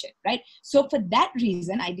that t-shirt, right? So for that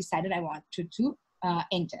reason, I decided I wanted to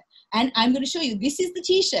enter. And I'm going to show you, this is the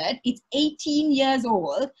t-shirt. It's 18 years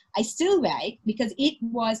old. I still wear it because it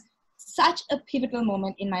was such a pivotal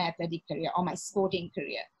moment in my athletic career or my sporting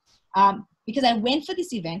career. Because I went for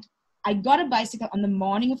this event. I got a bicycle on the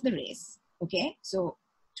morning of the race. Okay. So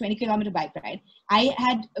 20-kilometer bike ride. I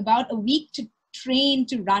had about a week to train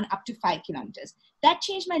to run up to 5 kilometers. That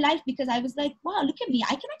changed my life because I was like, wow, look at me.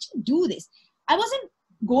 I can actually do this. I wasn't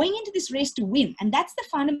going into this race to win. And that's the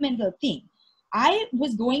fundamental thing. I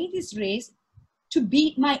was going into this race to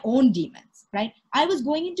beat my own demons, right? I was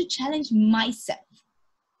going in to challenge myself.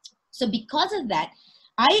 So because of that,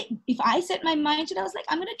 if I set my mind to it, I was like,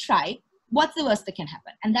 I'm going to try. What's the worst that can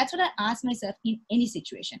happen? And that's what I ask myself in any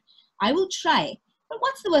situation. I will try, but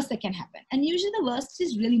what's the worst that can happen? And usually the worst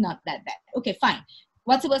is really not that bad. Okay, fine.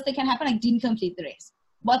 What's the worst that can happen? I didn't complete the race.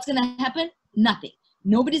 What's going to happen? Nothing.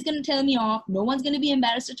 Nobody's going to tell me off. No one's going to be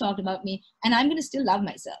embarrassed to talk about me. And I'm going to still love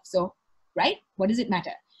myself. So, right? What does it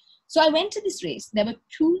matter? So I went to this race. There were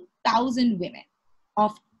 2,000 women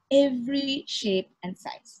of every shape and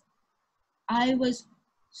size. I was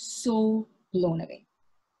so blown away.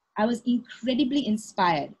 I was incredibly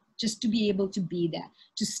inspired just to be able to be there,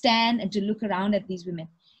 to stand and to look around at these women.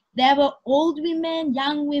 There were old women,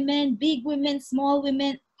 young women, big women, small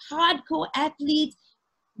women, hardcore athletes,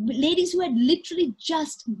 ladies who had literally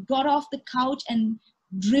just got off the couch and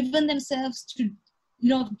driven themselves to,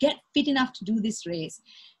 get fit enough to do this race.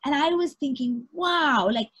 And I was thinking, wow,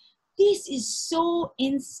 like this is so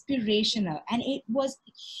inspirational. And it was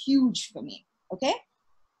huge for me. Okay.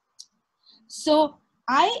 So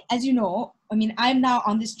as you know, I'm now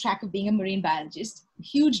on this track of being a marine biologist,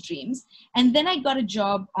 huge dreams. And then I got a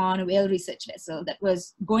job on a whale research vessel that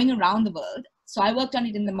was going around the world. So I worked on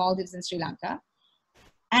it in the Maldives and Sri Lanka.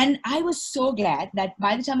 And I was so glad that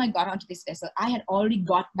by the time I got onto this vessel, I had already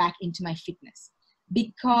got back into my fitness.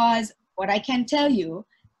 Because what I can tell you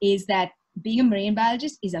is that being a marine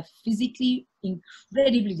biologist is a physically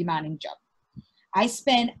incredibly demanding job. I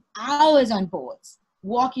spend hours on boards,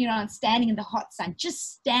 walking around, standing in the hot sun,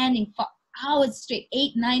 just standing for hours straight,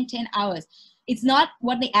 8, 9, 10 hours. It's not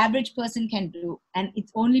what the average person can do. And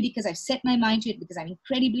it's only because I've set my mind to it, because I'm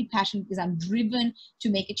incredibly passionate, because I'm driven to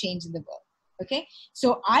make a change in the world. Okay.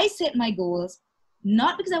 So I set my goals,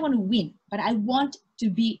 not because I want to win, but I want to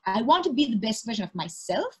be the best version of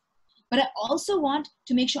myself but I also want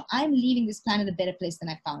to make sure I'm leaving this planet a better place than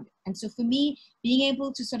I found it. And so for me, being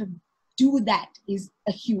able to sort of do that is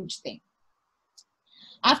a huge thing.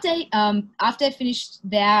 After I finished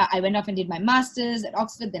there, I went off and did my master's at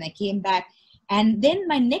Oxford. Then I came back. And then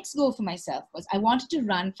my next goal for myself was I wanted to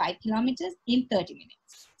run 5 kilometers in 30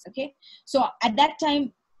 minutes. Okay. So at that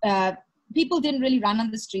time, people didn't really run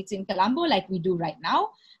on the streets in Colombo like we do right now.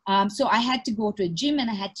 So I had to go to a gym and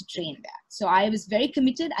I had to train there. So I was very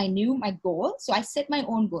committed. I knew my goal. So I set my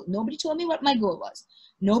own goal. Nobody told me what my goal was.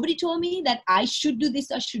 Nobody told me that I should do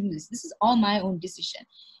this or shouldn't do this. This is all my own decision.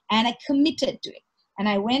 And I committed to it. And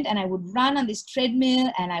I went and I would run on this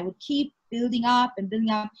treadmill and I would keep building up and building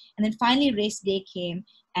up. And then finally race day came.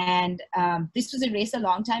 And this was a race a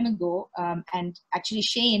long time ago. And actually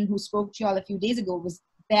Shane, who spoke to you all a few days ago, was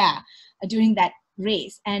there during that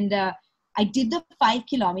race. And I did the 5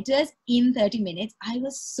 kilometers in 30 minutes. I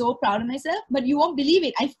was so proud of myself, but you won't believe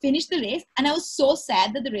it. I finished the race and I was so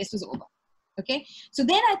sad that the race was over. Okay. So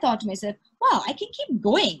then I thought to myself, wow, I can keep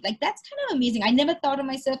going. Like, that's kind of amazing. I never thought of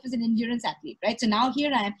myself as an endurance athlete, right? So now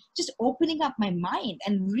here I am just opening up my mind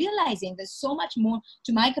and realizing there's so much more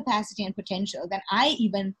to my capacity and potential than I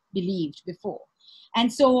even believed before.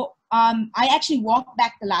 And so I actually walked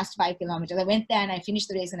back the last 5 kilometers. I went there and I finished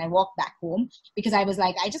the race and I walked back home because I was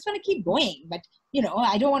like, I just want to keep going, but you know,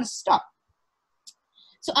 I don't want to stop.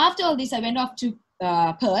 So after all this, I went off to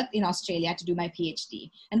Perth in Australia to do my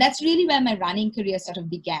PhD. And that's really where my running career sort of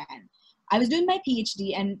began. I was doing my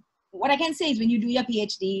PhD, and what I can say is when you do your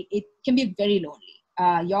PhD, it can be very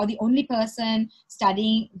lonely. You're the only person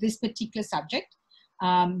studying this particular subject.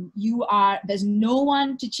 There's no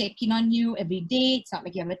one to check in on you every day. It's not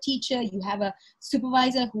like you have a teacher. You have a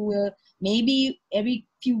supervisor who will maybe every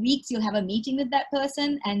few weeks you'll have a meeting with that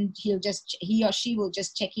person, and he or she will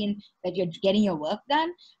just check in that you're getting your work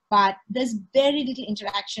done. But there's very little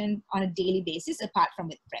interaction on a daily basis apart from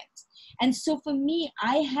with friends. And so for me,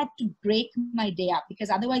 I had to break my day up because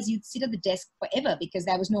otherwise you'd sit at the desk forever because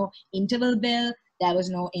there was no interval bell. There was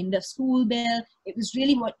no end of school bell. It was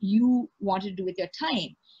really what you wanted to do with your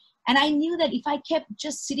time. And I knew that if I kept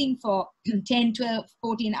just sitting for 10, 12,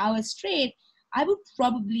 14 hours straight, I would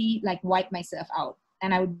probably like wipe myself out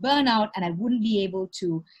and I would burn out and I wouldn't be able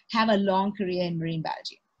to have a long career in marine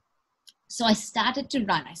biology. So I started to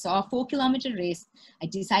run. I saw a 4-kilometer race. I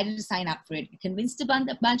decided to sign up for it. I convinced a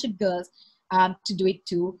bunch of girls to do it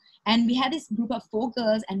too. And we had this group of 4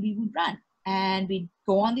 girls and we would run. And we'd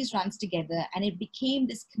go on these runs together and it became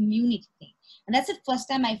this community thing. And that's the first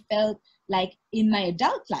time I felt like in my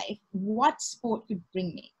adult life, what sport could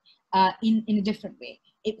bring me in a different way.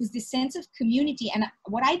 It was this sense of community. And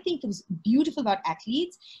what I think was beautiful about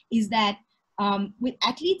athletes is that with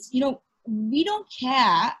athletes, you know, we don't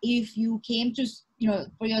care if you came to, you know,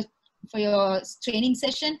 for your training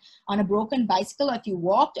session on a broken bicycle, or if you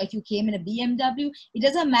walked, or if you came in a BMW. It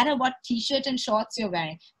doesn't matter what t-shirt and shorts you're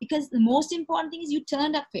wearing, because the most important thing is you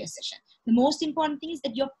turned up for your session. The most important thing is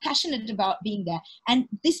that you're passionate about being there. And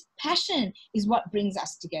this passion is what brings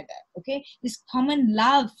us together, okay? This common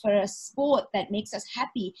love for a sport that makes us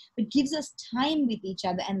happy, but gives us time with each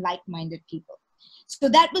other and like-minded people. So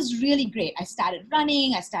that was really great. I started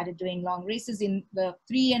running. I started doing long races. In the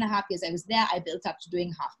 3.5 years I was there, I built up to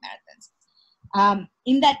doing half marathons.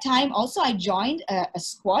 In that time, also, I joined a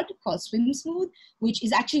squad called Swim Smooth, which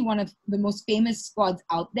is actually one of the most famous squads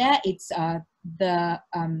out there. It's the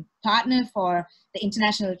partner for the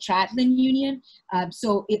International Triathlon Union.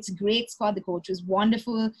 So it's a great squad. The coach was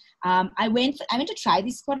wonderful. I went to try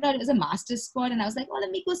this squad out. It was a master's squad, and I was like, well,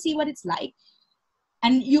 let me go see what it's like.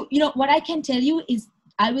 And you know, what I can tell you is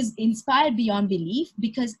I was inspired beyond belief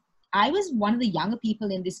because I was one of the younger people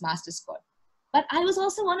in this master squad, but I was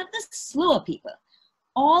also one of the slower people.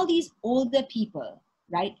 All these older people,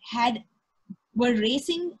 right, were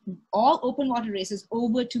racing all open water races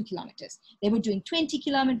over 2 kilometers. They were doing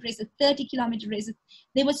 20-kilometer races, 30-kilometer races.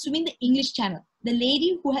 They were swimming the English Channel. The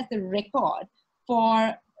lady who has the record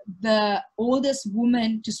for the oldest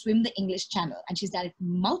woman to swim the English Channel, and she's done it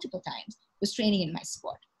multiple times, was training in my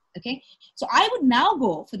squad. Okay, so I would now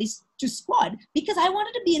go for this to squad because I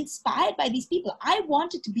wanted to be inspired by these people. I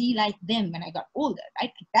wanted to be like them when I got older,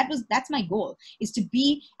 right? That's my goal, is to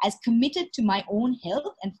be as committed to my own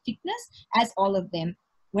health and fitness as all of them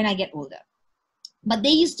when I get older. But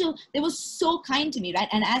they were so kind to me, right?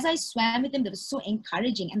 And as I swam with them, they were so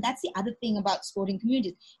encouraging. And that's the other thing about sporting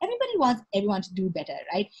communities. Everybody wants everyone to do better,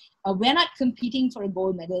 right? We're not competing for a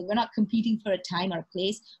gold medal. We're not competing for a time or a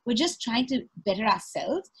place. We're just trying to better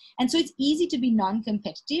ourselves. And so it's easy to be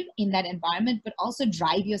non-competitive in that environment, but also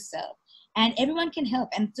drive yourself. and everyone can help.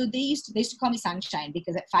 And so they used to call me Sunshine,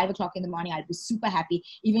 because at 5 o'clock in the morning, I'd be super happy,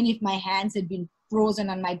 even if my hands had been frozen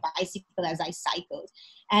on my bicycle as I cycled.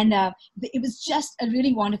 And it was just a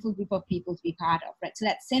really wonderful group of people to be part of, right? So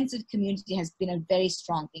that sense of community has been a very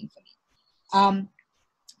strong thing for me.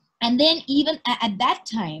 And then even at that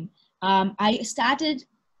time, I started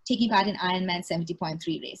taking part in Ironman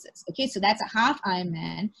 70.3 races. Okay, so that's a half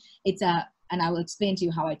Ironman. And I will explain to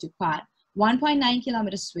you how I took part. 1.9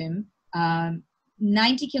 kilometer swim,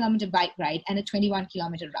 90 kilometer bike ride, and a 21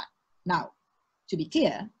 kilometer run. Now, to be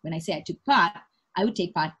clear, when I say I took part, I would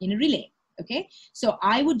take part in a relay. Okay, so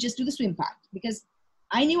I would just do the swim part, because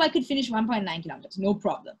I knew I could finish 1.9 kilometers, no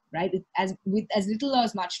problem, right? With as little or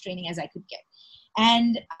as much training as I could get.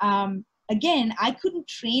 And again, I couldn't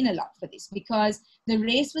train a lot for this, because the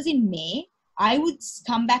race was in May. I would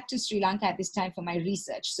come back to Sri Lanka at this time for my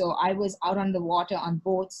research. So I was out on the water on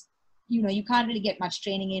boats. You know, you can't really get much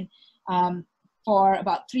training in for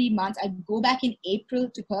about 3 months. I'd go back in April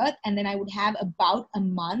to Perth, and then I would have about a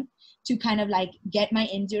month to kind of like get my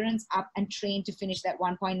endurance up and train to finish that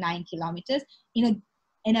 1.9 kilometers in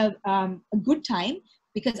a good time,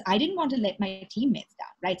 because I didn't want to let my teammates down,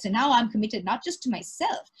 right? So now I'm committed not just to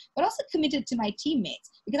myself, but also committed to my teammates,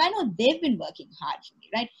 because I know they've been working hard for me,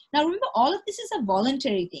 right? Now, remember, all of this is a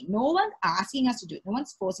voluntary thing. No one's asking us to do it. No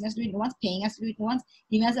one's forcing us to do it. No one's paying us to do it. No one's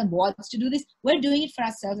giving us awards to do this. We're doing it for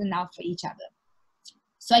ourselves and now for each other.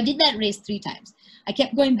 So I did that race 3 times. I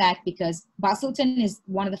kept going back because Busselton is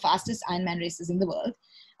one of the fastest Ironman races in the world.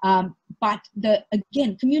 But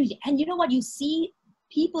again, community. And you know what? You see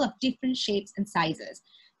people of different shapes and sizes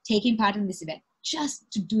taking part in this event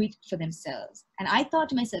just to do it for themselves. And I thought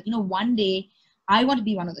to myself, you know, one day I want to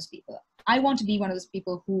be one of those people. I want to be one of those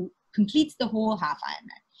people who completes the whole half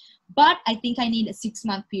Ironman. But I think I need a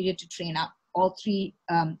 6-month period to train up all 3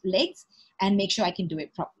 legs and make sure I can do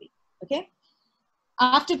it properly. Okay.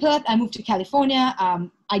 After Perth, I moved to California. I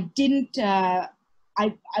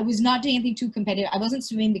was not doing anything too competitive. I wasn't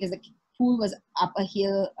swimming because the pool was up a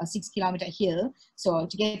hill, a 6-kilometer hill. So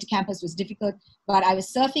to get to campus was difficult, but I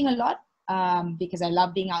was surfing a lot because I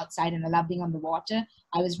love being outside and I love being on the water.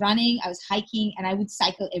 I was running, I was hiking, and I would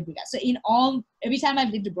cycle everywhere. So every time I've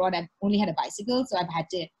lived abroad, I've only had a bicycle. So I've had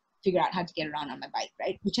to figure out how to get around on my bike,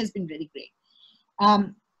 right? Which has been really great.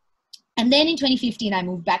 And then in 2015, I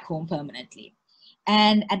moved back home permanently.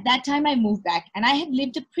 And at that time I moved back, and I had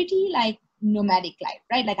lived a pretty like nomadic life,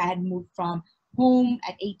 right? Like I had moved from home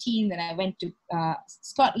at 18, then I went to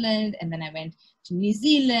Scotland, and then I went to New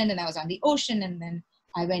Zealand, and I was on the ocean, and then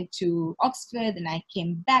I went to Oxford, and I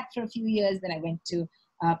came back for a few years, then I went to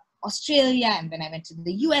Australia, and then I went to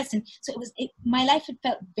the US. And so my life had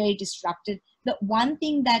felt very disrupted. The one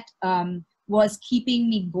thing that was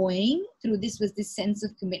keeping me going through this was this sense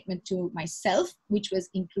of commitment to myself, which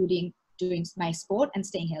was including doing my sport and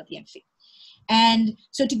staying healthy and fit. And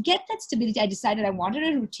so to get that stability, I decided I wanted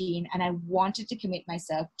a routine, and I wanted to commit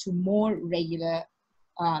myself to more regular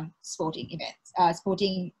sporting events,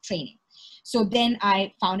 sporting training. So then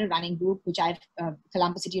I found a running group, which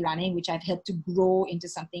Columbus City Running, which I've helped to grow into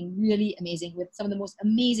something really amazing with some of the most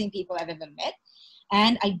amazing people I've ever met.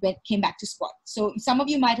 And I came back to squat. So some of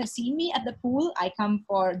you might have seen me at the pool. I come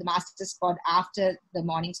for the master squat after the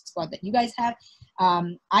morning squat that you guys have.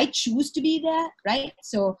 I choose to be there, right?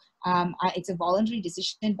 So it's a voluntary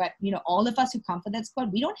decision, but you know, all of us who come for that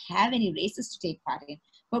squat, we don't have any races to take part in,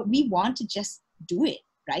 but we want to just do it,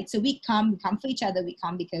 right? So we come for each other. We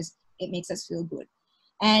come because it makes us feel good.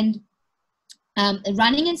 And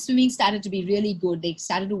running and swimming started to be really good. They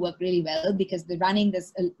started to work really well because the running,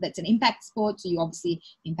 that's an impact sport. So you obviously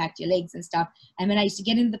impact your legs and stuff. And when I used to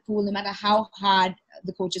get in the pool, no matter how hard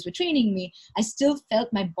the coaches were training me, I still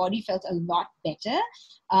felt my body felt a lot better.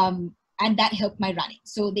 And that helped my running.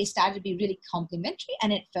 So they started to be really complementary,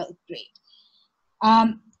 and it felt great.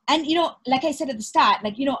 And, you know, like I said at the start,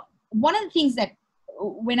 like, you know, one of the things that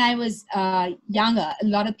when I was younger, a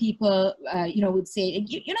lot of people, you know, would say,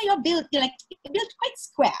 you know, you're built quite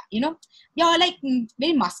square, you know, you're like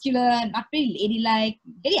very muscular, not very ladylike,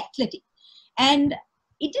 very athletic. And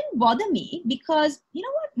it didn't bother me because, you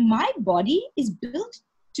know what, my body is built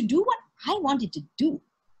to do what I want it to do,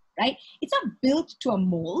 right? It's not built to a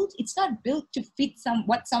mold. It's not built to fit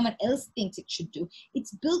what someone else thinks it should do.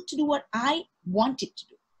 It's built to do what I want it to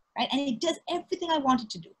do, right? And it does everything I want it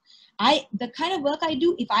to do. The kind of work I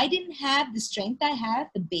do, if I didn't have the strength I have,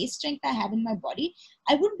 the base strength I have in my body,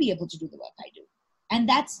 I wouldn't be able to do the work I do. And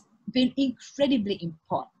that's been incredibly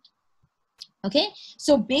important. Okay,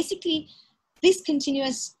 so basically this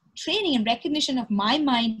continuous training and recognition of my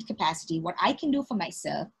mind capacity, what I can do for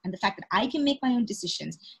myself, and the fact that I can make my own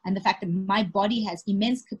decisions, and the fact that my body has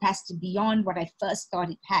immense capacity beyond what I first thought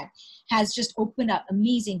it had, has just opened up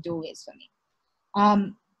amazing doorways for me.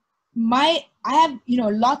 I have,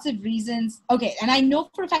 lots of reasons. Okay. And I know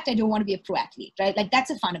for a fact, I don't want to be a pro athlete, right? Like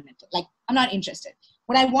that's a fundamental, like I'm not interested.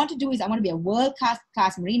 What I want to do is I want to be a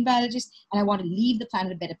world-class marine biologist, and I want to leave the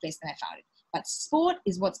planet a better place than I found it. But sport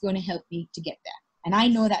is what's going to help me to get there. And I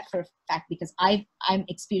know that for a fact because I'm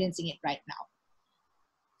experiencing it right now.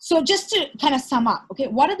 So just to kind of sum up, okay,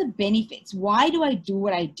 what are the benefits? Why do I do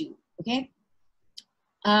what I do? Okay.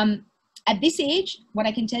 At this age, what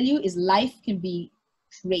I can tell you is life can be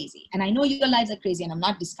crazy. And I know your lives are crazy, and I'm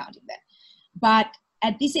not discounting that. But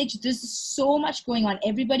at this age, there's so much going on.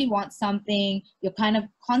 Everybody wants something. You're kind of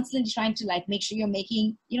constantly trying to like make sure you're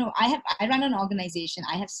making, I run an organization.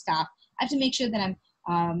 I have staff. I have to make sure that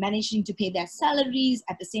I'm managing to pay their salaries.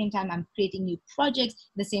 At the same time, I'm creating new projects.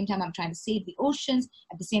 At the same time, I'm trying to save the oceans.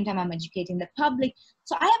 At the same time, I'm educating the public.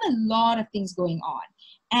 So I have a lot of things going on.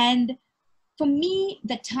 And for me,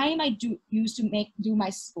 the time I use to do my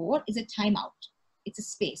sport is a time out. It's a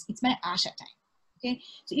space. It's my Asha time. Okay.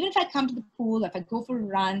 So even if I come to the pool, if I go for a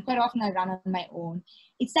run, quite often I run on my own.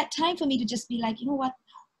 It's that time for me to just be like, you know what,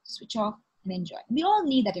 switch off and enjoy. We all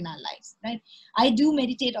need that in our lives, right? I do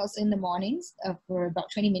meditate also in the mornings for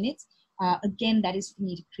about 20 minutes. Again, that is for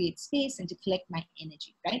me to create space and to collect my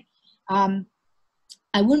energy, right?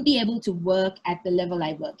 I wouldn't be able to work at the level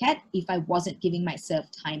I work at if I wasn't giving myself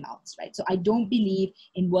timeouts, right? So I don't believe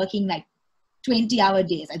in working like 20-hour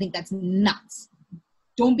days. I think that's nuts.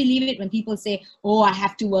 Don't believe it when people say, oh, I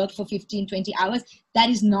have to work for 15, 20 hours. That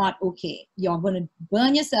is not okay. You're going to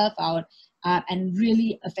burn yourself out and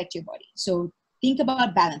really affect your body. So think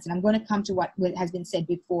about balance. And I'm going to come to what has been said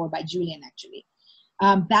before by Julian, actually.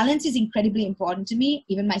 Balance is incredibly important to me.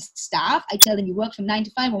 Even my staff, I tell them, you work from 9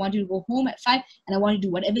 to 5. I want you to go home at 5, and I want you to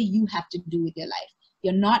do whatever you have to do with your life.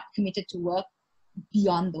 You're not committed to work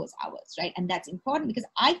beyond those hours, right? And that's important because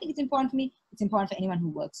I think it's important for me. It's important for anyone who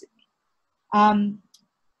works with me.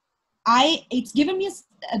 It's given me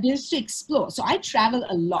a ability to explore. So I travel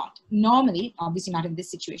a lot. Normally, obviously not in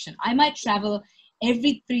this situation, I might travel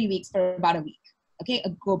every 3 weeks for about a week. Okay,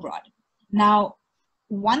 go abroad. Now,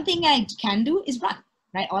 one thing I can do is run,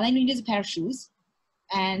 right? All I need is a pair of shoes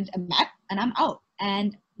and a map, and I'm out.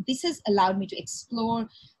 And this has allowed me to explore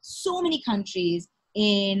so many countries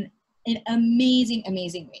in amazing,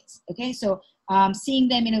 amazing ways. Okay, so seeing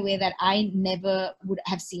them in a way that I never would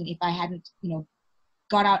have seen if I hadn't,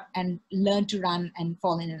 got out and learned to run and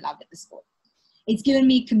fallen in love with the sport. It's given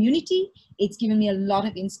me community. It's given me a lot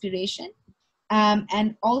of inspiration.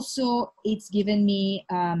 And also it's given me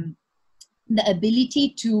the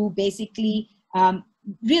ability to basically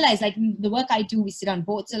realize, like the work I do, we sit on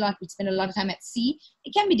boats a lot. We spend a lot of time at sea.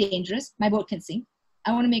 It can be dangerous. My boat can sink.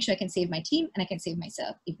 I want to make sure I can save my team and I can save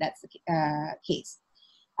myself if that's the case.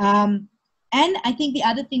 And I think the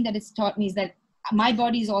other thing that it's taught me is that my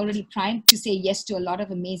body is already primed to say yes to a lot of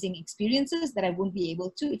amazing experiences that I wouldn't be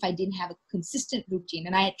able to if I didn't have a consistent routine.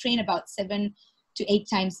 And I train about 7 to 8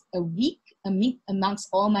 times a week amongst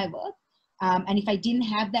all my work. And if I didn't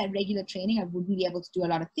have that regular training, I wouldn't be able to do a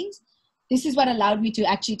lot of things. This is what allowed me to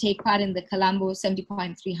actually take part in the Colombo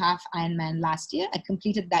 70.3 half Ironman last year. I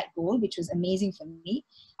completed that goal, which was amazing for me.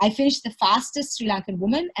 I finished the fastest Sri Lankan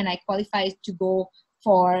woman, and I qualified to go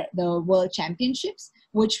for the World Championships,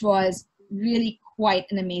 which was really quite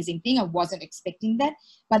an amazing thing. I wasn't expecting that.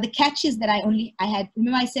 But the catch is that I had,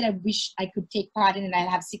 remember I said I wish I could take part in it and I'd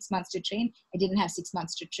have 6 months to train. I didn't have 6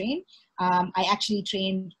 months to train. I actually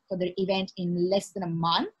trained for the event in less than a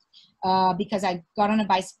month because I got on a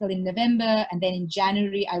bicycle in November, and then in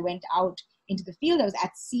January I went out into the field. I was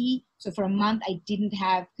at sea. So for a month I didn't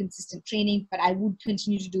have consistent training, but I would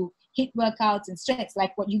continue to do HIIT workouts and strengths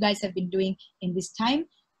like what you guys have been doing in this time.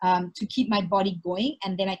 To keep my body going.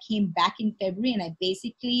 And then I came back in February and I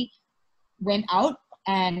basically went out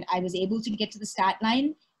and I was able to get to the start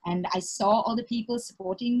line, and I saw all the people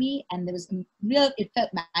supporting me, and there was it felt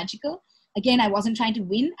magical. Again, I wasn't trying to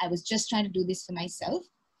win. I was just trying to do this for myself.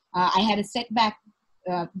 I had a setback.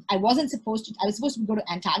 I was supposed to go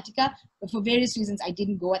to Antarctica, but for various reasons I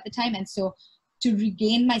didn't go at the time. And so to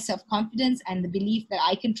regain my self-confidence and the belief that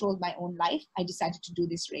I controlled my own life, I decided to do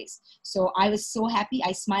this race. So I was so happy.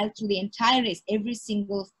 I smiled through the entire race. Every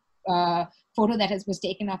single photo that was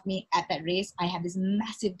taken of me at that race, I had this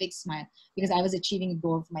massive big smile because I was achieving a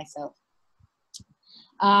goal for myself.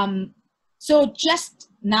 So just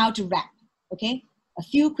now to wrap, okay? A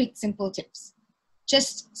few quick, simple tips,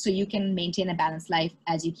 just so you can maintain a balanced life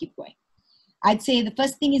as you keep going. I'd say the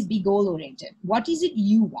first thing is be goal oriented. What is it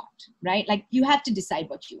you want, right? Like you have to decide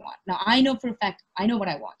what you want. Now I know for a fact, I know what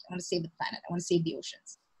I want. I want to save the planet. I want to save the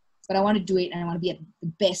oceans, but I want to do it and I want to be at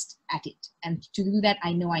the best at it. And to do that,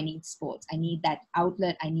 I know I need sports. I need that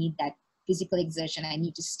outlet. I need that physical exertion. I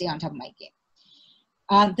need to stay on top of my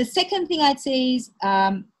game. The second thing I'd say is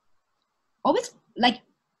always like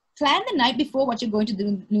plan the night before what you're going to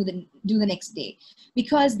do the next day,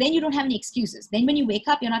 because then you don't have any excuses. Then when you wake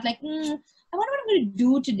up, you're not like, I wonder what I'm going to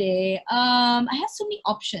do today. I have so many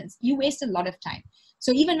options. You waste a lot of time.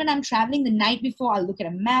 So even when I'm traveling the night before, I'll look at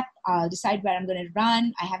a map. I'll decide where I'm going to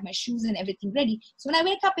run. I have my shoes and everything ready. So when I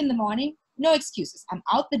wake up in the morning, no excuses. I'm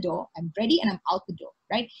out the door. I'm ready and I'm out the door,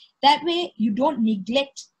 right? That way you don't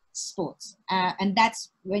neglect sports. And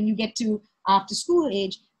that's when you get to after school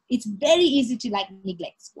age, it's very easy to like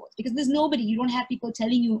neglect sports because there's nobody, you don't have people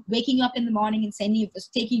telling you, waking up in the morning and sending you for,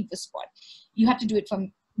 taking you for sport. You have to do it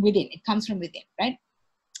from within. It comes from within, right?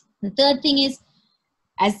 The third thing is,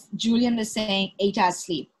 as Julian was saying, 8 hours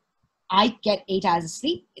sleep. I get 8 hours of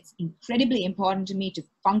sleep. It's incredibly important to me to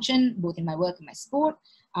function both in my work and my sport.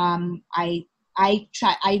 I'm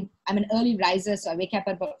an early riser, so I wake up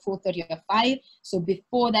at about 4:30 or 5. So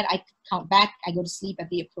before that, I count back. I go to sleep at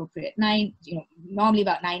the appropriate 9, normally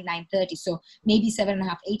about 9:30. So maybe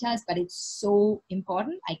 7.5, 8 hours, but it's so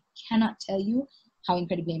important. I cannot tell you how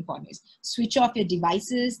incredibly important it is. Switch off your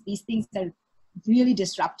devices. These things are really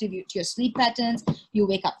disruptive to your sleep patterns. You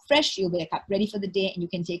wake up fresh, you wake up ready for the day, and you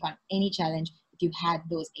can take on any challenge if you've had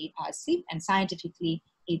those 8 hours sleep. And scientifically,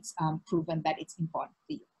 it's proven that it's important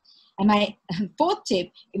for you. And my fourth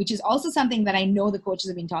tip, which is also something that I know the coaches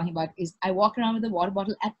have been talking about, is I walk around with a water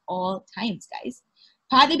bottle at all times, guys.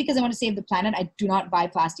 Partly because I want to save the planet. I do not buy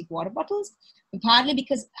plastic water bottles. But partly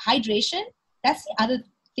because hydration, that's the other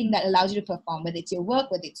thing that allows you to perform, whether it's your work,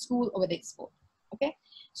 whether it's school, or whether it's sport. Okay?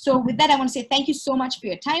 So with that, I want to say thank you so much for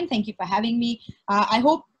your time. Thank you for having me. I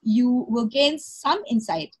hope you will gain some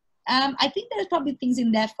insight. I think there's probably things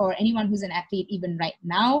in there for anyone who's an athlete, even right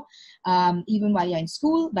now, even while you're in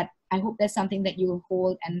school. But I hope there's something that you will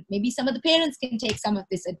hold, and maybe some of the parents can take some of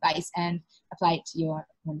this advice and apply it to your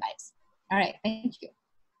own lives. All right. Thank you.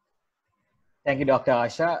 Thank you, Dr.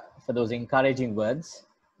 Asha, for those encouraging words.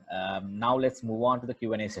 Now let's move on to the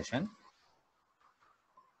Q&A session.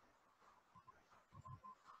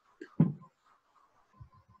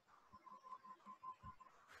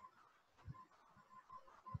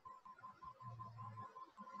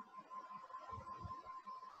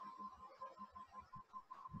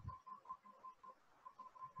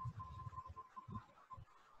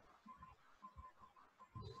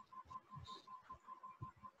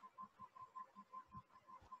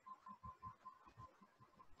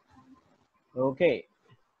 Okay.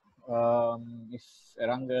 If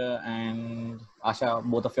Eranga and Asha,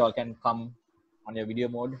 both of y'all can come on your video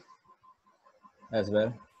mode as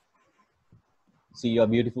well. See your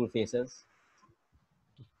beautiful faces.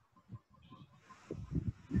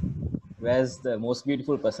 Where's the most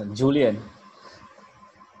beautiful person? Julian.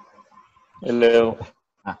 Hello.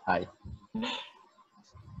 Hi.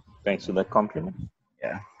 Thanks for the compliment.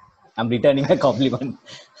 Yeah. I'm returning a compliment.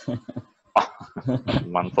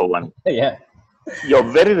 One for one. Yeah. You're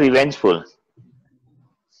very revengeful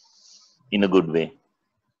in a good way.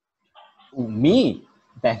 Ooh, me?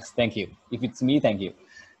 Thanks. Thank you. If it's me, thank you.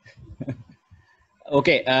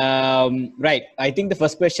 Okay. Right. I think the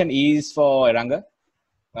first question is for Eranga.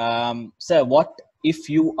 Sir, what if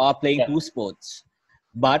you are playing two sports,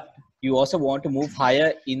 but you also want to move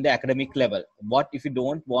higher in the academic level? What if you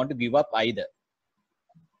don't want to give up either?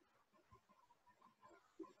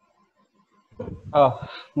 Oh,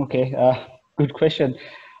 okay. Good question.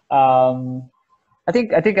 I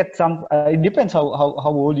think at some it depends how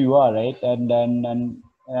old you are, right? And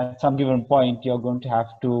at some given point, you're going to have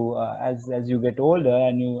to as you get older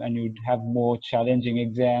and you have more challenging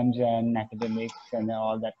exams and academics and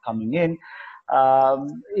all that coming in.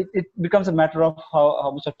 It becomes a matter of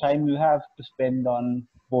how much of time you have to spend on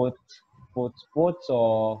both sports,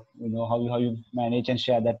 or how you manage and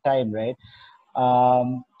share that time, right?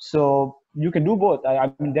 So you can do both.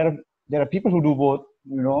 I mean, there are people who do both.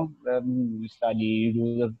 You study, you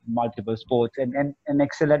do the multiple sports and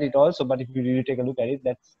excel at it also. But if you really take a look at it,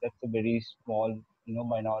 that's a very small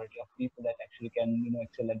minority of people that actually can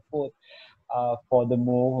excel at both. For the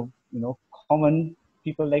more common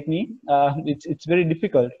people like me, it's very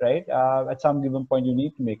difficult, right? At some given point, you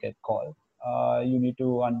need to make a call. You need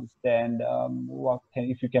to understand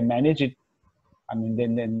if you can manage it. I mean,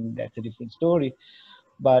 then that's a different story.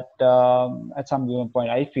 But at some given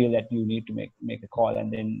point, I feel that you need to make a call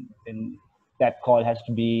and then that call has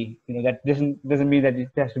to be, that doesn't mean that it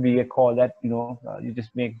has to be a call that, you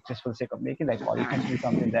just make just for the sake of making that call. It has to be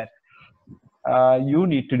something that you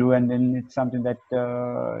need to do, and then it's something that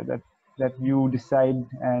that you decide,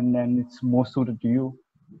 and then it's more suited to you.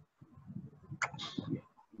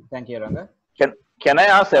 Thank you, Eranga. Can I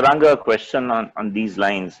ask Eranga a question on these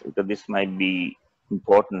lines? Because this might be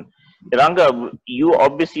important. Eranga, you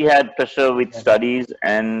obviously had pressure with studies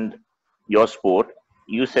and your sport.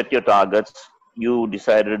 You set your targets. You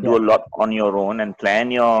decided to do a lot on your own and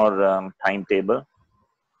plan your timetable.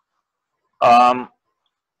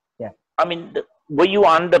 I mean, were you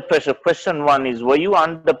under pressure? Question one is, were you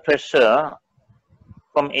under pressure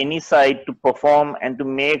from any side to perform and to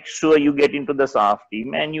make sure you get into the SAF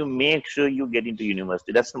team and you make sure you get into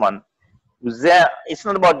university? That's one. It's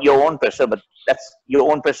not about your own pressure, but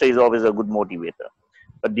your own pressure is always a good motivator.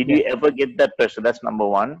 But did you ever get that pressure? That's number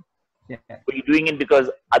one. Were you doing it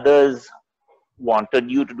because others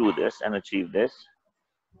wanted you to do this and achieve this?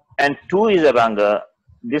 And two is, Eranga,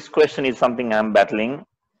 this question is something I'm battling.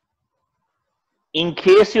 In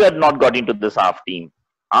case you had not got into the SAF team,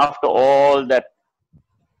 after all that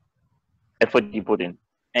effort you put in,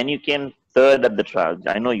 and you came third at the trials,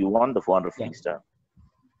 I know you won the 400 freestyle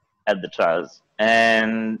at the trials,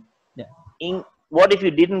 and what if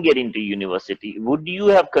you didn't get into university? Would you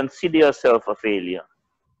have considered yourself a failure?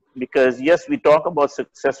 Because yes, we talk about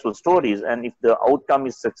successful stories, and if the outcome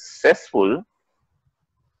is successful,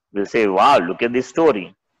 we'll say, wow, look at this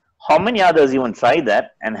story. How many others even try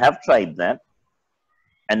that and have tried that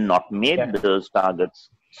and not made those targets?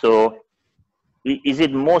 So is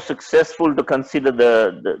it more successful to consider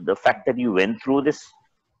the fact that you went through this?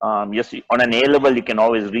 Yes, on an A level, you can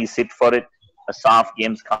always resit for it. A SAF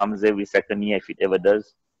games comes every second year if it ever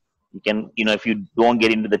does. You can, if you don't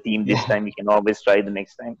get into the team this time, you can always try the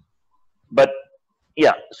next time. But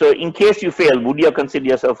yeah, so in case you fail, would you have considered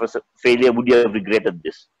yourself as a failure? Would you have regretted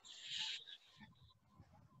this?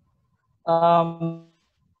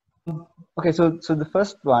 Okay, so the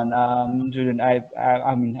first one, Julian, I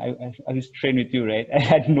was trained with you, right?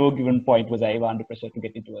 At no given point was I ever under pressure to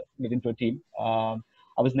get into a team. I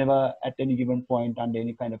was never at any given point under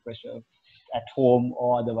any kind of pressure at home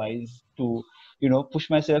or otherwise to, push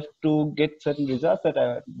myself to get certain results that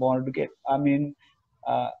I wanted to get. I mean,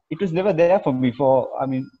 it was never there for me.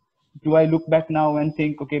 Do I look back now and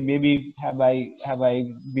think, okay, maybe have I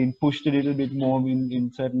been pushed a little bit more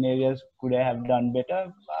in certain areas? Could I have done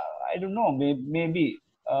better? I don't know, maybe.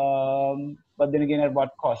 But then again, at what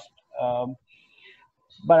cost?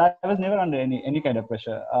 But I was never under any kind of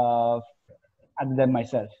pressure other than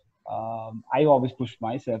myself. I always pushed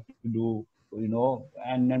myself to do,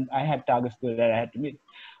 and then I had targets that I had to meet.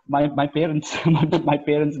 My parents, my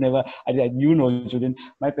parents never, Julian,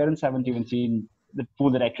 my parents haven't even seen the pool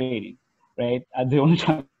that I trained in, right? The only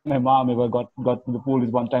time my mom ever got to the pool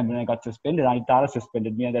is one time when I got suspended. Tara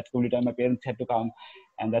suspended me, and that's the only time my parents had to come,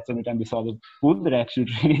 and that's the only time we saw the pool that I actually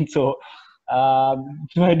trained in. So,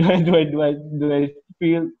 do I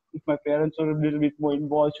feel if my parents were a little bit more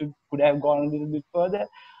involved, could I have gone a little bit further?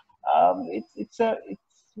 It's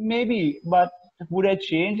maybe, but would I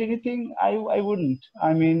change anything? I wouldn't.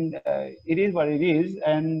 I mean, it is what it is,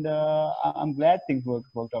 and I'm glad things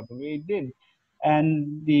worked out the way it did.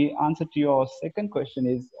 And the answer to your second question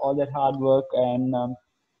is all that hard work, and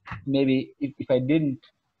maybe if I didn't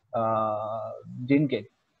get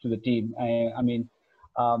to the team,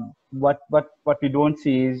 what we don't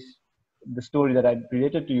see is the story that I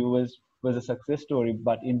related to you was a success story,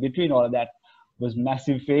 but in between all of that was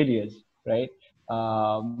massive failures, right?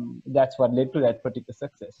 That's what led to that particular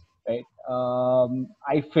success, right?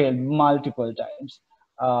 I failed multiple times,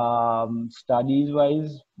 studies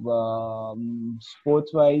wise,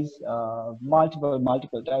 sports wise,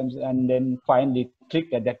 multiple times, and then finally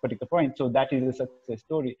clicked at that particular point. So that is a success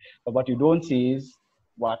story. But what you don't see is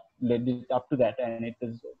what led it up to that, and it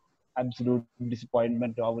was absolute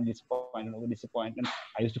disappointment over disappointment.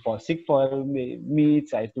 I used to fall sick for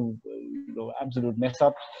meets. I used to absolute mess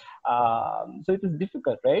up. So it was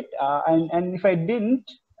difficult, right? And if I didn't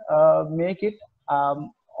make it,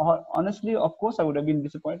 honestly, of course, I would have been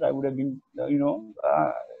disappointed. I would have been,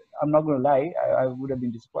 I'm not going to lie, I would have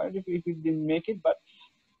been disappointed if it didn't make it.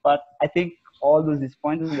 But I think all those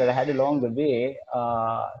disappointments that I had along the way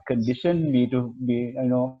conditioned me to be,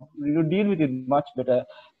 deal with it much better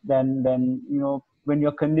than when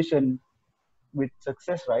you're conditioned with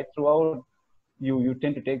success, right? Throughout, you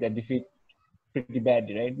tend to take that defeat pretty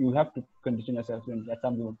badly, right? You have to condition yourself at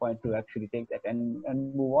some given point to actually take that and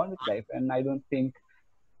move on with life. And I don't think,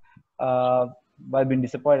 by being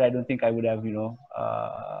disappointed, I don't think I would have,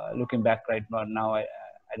 looking back right now,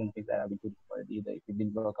 I don't think that I'll be good for it either if it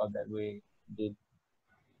didn't work out that way it did.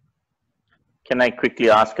 Can I quickly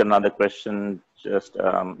ask another question? Just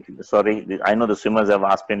sorry, I know the swimmers have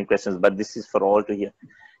asked many questions, but this is for all to hear.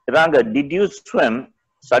 Eranga, did you swim?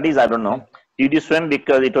 Studies, I don't know. Did you swim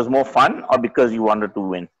because it was more fun or because you wanted to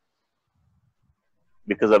win?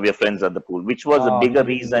 Because of your friends at the pool. Which was the bigger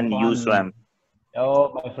reason you swam?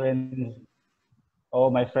 Oh, my friends.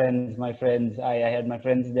 Oh, my friends. I had my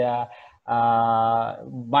friends there.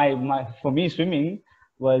 For me, swimming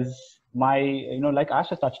was my, like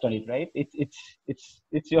Asha touched on it, right?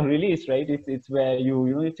 It's your release, right? It's where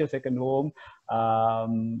it's your second home.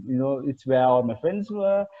 It's where all my friends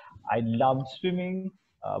were. I loved swimming.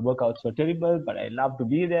 Workouts were terrible, but I loved to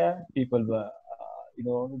be there. People were,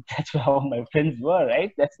 that's where all my friends were,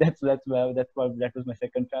 right? That was my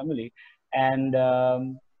second family, and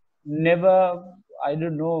never. I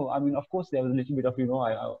don't know. I mean, of course, there was a little bit of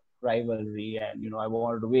rivalry, and I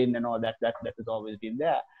wanted to win and all that. That has always been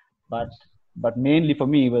there, but mainly for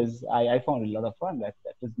me was I found a lot of fun. That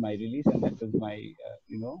was my release, and that was my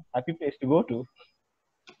happy place to go to.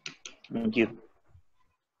 Thank you.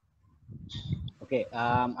 Okay,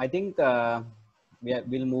 I think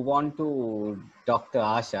we'll move on to Dr.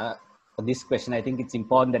 Asha for this question. I think it's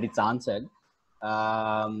important that it's answered.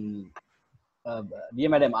 Dear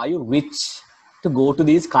madam, are you rich to go to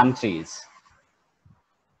these countries?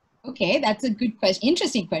 Okay, that's a good question.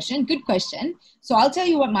 Interesting question. Good question. So I'll tell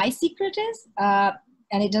you what my secret is.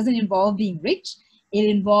 And it doesn't involve being rich. It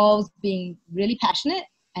involves being really passionate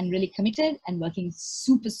and really committed and working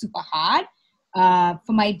super, super hard.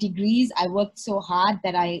 For my degrees, I worked so hard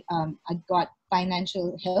that I got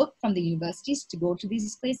financial help from the universities to go to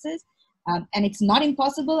these places. And it's not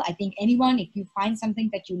impossible. I think anyone, if you find something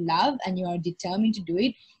that you love and you are determined to do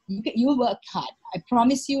it, you'll work hard. I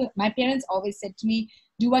promise you. My parents always said to me,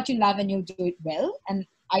 do what you love and you'll do it well. And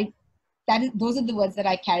those are the words that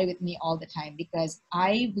I carry with me all the time, because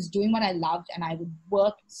I was doing what I loved and I would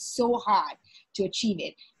work so hard to achieve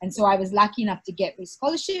it. And so I was lucky enough to get these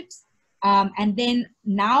scholarships. And then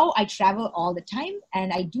now I travel all the time,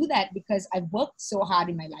 and I do that because I've worked so hard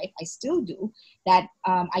in my life, I still do, that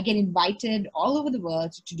I get invited all over the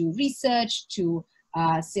world to do research, to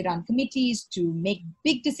sit on committees, to make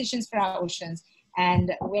big decisions for our oceans.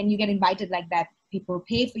 And when you get invited like that, people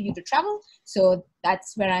pay for you to travel. So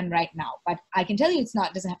that's where I'm right now. But I can tell you it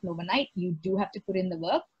doesn't happen overnight. You do have to put in the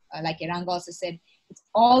work. Like Eranga also said, it's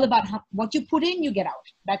all about what you put in, you get out.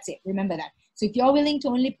 That's it. Remember that. So if you're willing to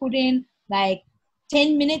only put in like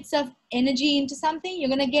 10 minutes of energy into something, you're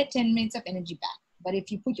going to get 10 minutes of energy back. But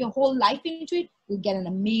if you put your whole life into it, you'll get an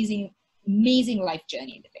amazing, amazing life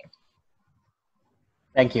journey in it.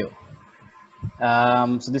 Thank you.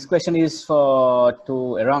 So this question is to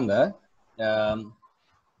Eranga.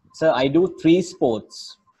 Sir, I do 3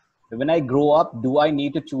 sports. When I grow up, do I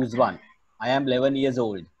need to choose one? I am 11 years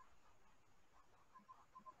old.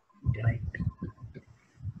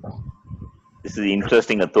 This is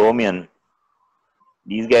interesting, Atomian.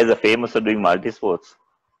 These guys are famous for doing multi-sports.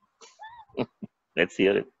 Let's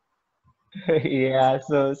hear it. Yeah,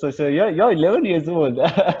 so you're 11 years old,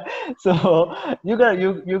 so you got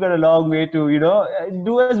a long way to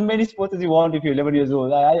do as many sports as you want if you're 11 years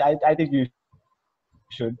old. I think you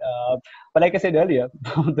should. But like I said earlier,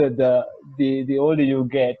 the older you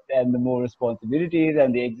get and the more responsibilities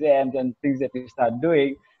and the exams and things that you start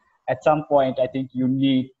doing, at some point I think you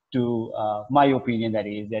need to. My opinion, that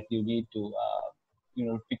is, that you need to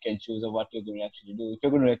pick and choose of what you're going to actually do if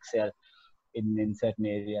you're going to excel in certain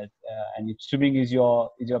areas, and if swimming is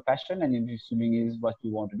your passion, and if swimming is what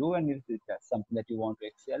you want to do, and if that's something that you want to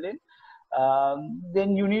excel in,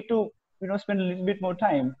 then you need to spend a little bit more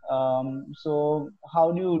time. So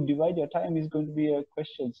how do you divide your time is going to be a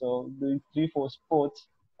question. So doing 3-4 sports,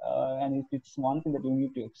 and if it's one thing that you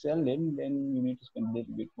need to excel in, then you need to spend a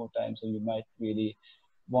little bit more time. So you might really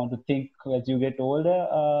want to think as you get older,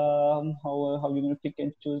 how you're going to pick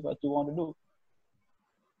and choose what you want to do.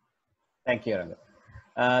 Thank you, Eranga.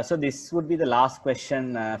 So this would be the last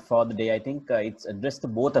question for the day. I think it's addressed to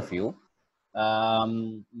both of you.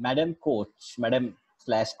 Madam /coach,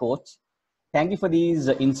 thank you for these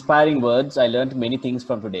inspiring words. I learned many things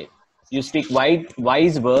from today. You speak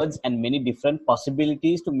wise words and many different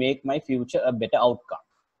possibilities to make my future a better outcome.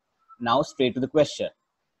 Now straight to the question.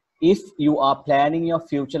 If you are planning your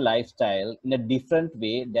future lifestyle in a different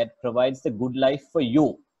way that provides the good life for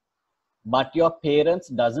you, but your parents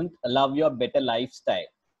doesn't allow your better lifestyle,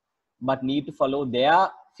 but need to follow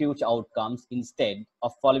their future outcomes instead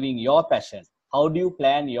of following your passion, how do you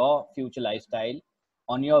plan your future lifestyle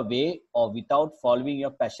on your way or without following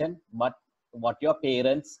your passion, but what your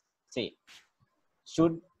parents say?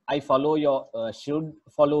 should I follow your should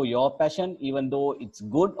follow your passion, even though it's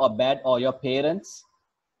good or bad, or your parents'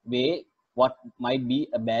 way, what might be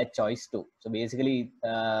a bad choice too. So basically,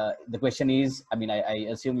 the question is, I mean, I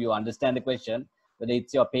assume you understand the question, whether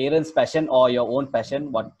it's your parents' passion or your own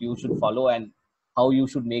passion, what you should follow and how you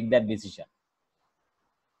should make that decision.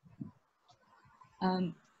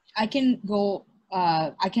 I can go,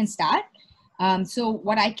 I can start. So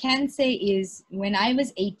what I can say is, when I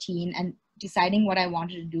was 18 and deciding what I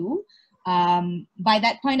wanted to do, by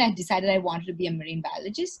that point I decided I wanted to be a marine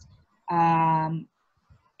biologist.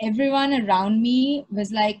 Everyone around me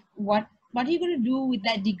was like, what are you going to do with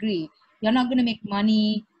that degree? You're not going to make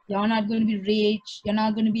money. You're not going to be rich. You're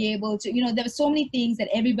not going to be able to, there were so many things that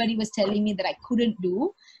everybody was telling me that I couldn't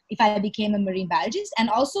do if I became a marine biologist. And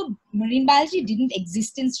also, marine biology didn't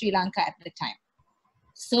exist in Sri Lanka at the time.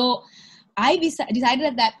 So I decided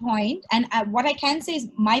at that point, and what I can say is,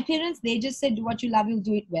 my parents, they just said, do what you love, you'll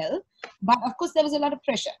do it well. But of course, there was a lot of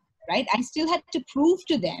pressure. Right? I still had to prove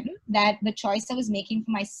to them that the choice I was making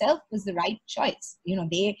for myself was the right choice.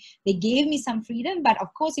 They gave me some freedom, but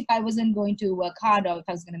of course, if I wasn't going to work hard or if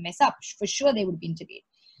I was going to mess up, for sure they would be interviewed.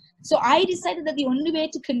 So I decided that the only way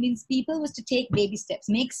to convince people was to take baby steps,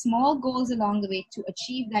 make small goals along the way to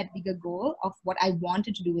achieve that bigger goal of what I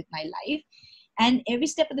wanted to do with my life. And every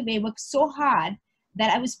step of the way worked so hard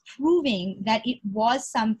that I was proving that it was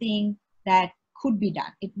something that could be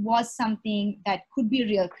done. It was something that could be a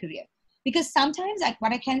real career. Because sometimes,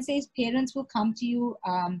 what I can say is, parents will come to you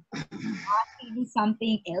asking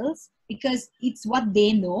something else because it's what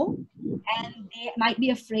they know, and they might be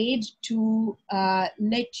afraid to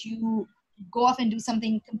let you go off and do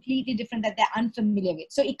something completely different that they're unfamiliar with.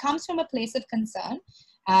 So it comes from a place of concern.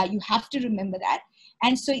 You have to remember that.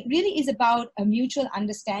 And so it really is about a mutual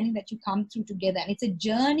understanding that you come through together. And it's a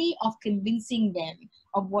journey of convincing them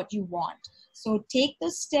of what you want. So take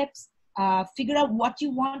those steps, figure out what you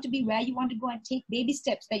want to be, where you want to go, and take baby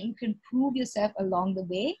steps that you can prove yourself along the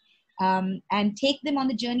way, and take them on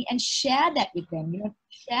the journey and share that with them.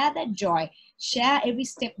 Share that joy, share every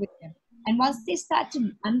step with them. And once they start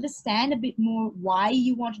to understand a bit more why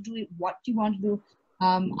you want to do it, what you want to do,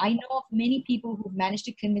 I know of many people who've managed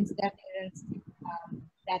to convince their parents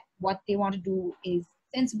that what they want to do is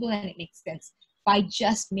sensible and it makes sense, by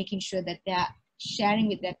just making sure that they're sharing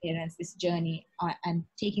with their parents this journey and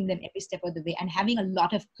taking them every step of the way and having a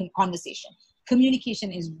lot of conversation.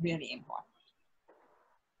 Communication is really important.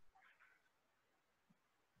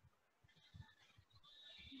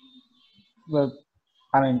 Well,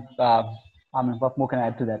 I mean, what more can I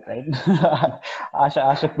add to that, right?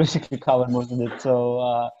 Asha basically covered most of it.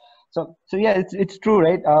 So yeah, it's true,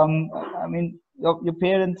 right? I mean, your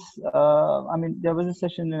parents. I mean, there was a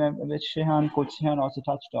session which Coach Shehan also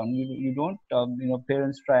touched on. You don't,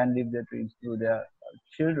 parents try and live their dreams through their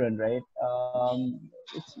children, right?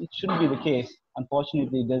 It shouldn't be the case.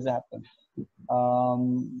 Unfortunately, it does happen.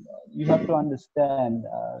 You have to understand,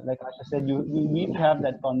 like Asha said, you need to have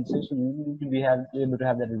that conversation. You need to be able to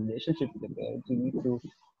have that relationship with the parents. You need to,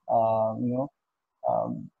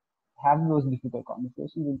 have those difficult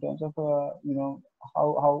conversations in terms of, what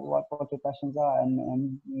your passions are,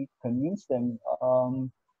 and convince them.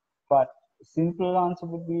 But simple answer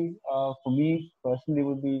would be, for me personally,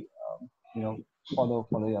 would be, follow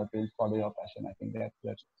your dreams, follow your passion. I think that's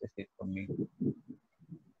just it for me.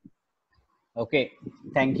 Okay,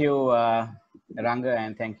 thank you, Eranga,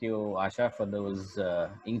 and thank you, Asha, for those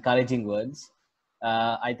encouraging words.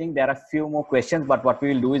 I think there are a few more questions, but what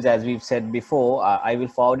we will do is, as we've said before, I will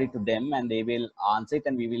forward it to them and they will answer it,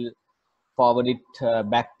 and we will forward it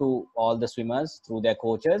back to all the swimmers through their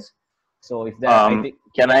coaches. So if there,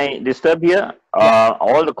 can I disturb here? Yeah.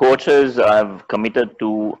 All the coaches have committed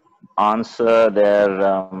to answer their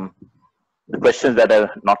the questions that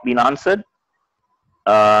have not been answered.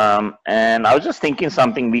 And I was just thinking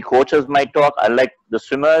something. We coaches might talk. I like the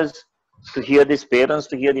swimmers to hear this, parents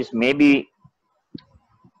to hear this. Maybe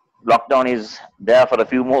lockdown is there for a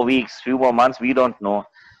few more weeks, few more months. We don't know,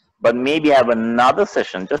 but maybe have another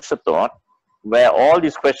session. Just a thought, where all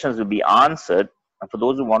these questions will be answered. And for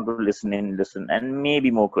those who want to listen, and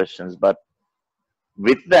maybe more questions. But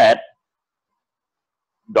with that,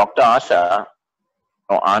 Dr. Asha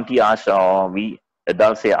or Auntie Asha, or we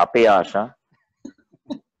adults say Ape Asha,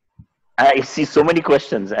 I see so many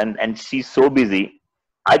questions, and she's so busy.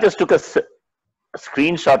 I just took a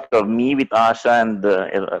screenshot of me with Asha and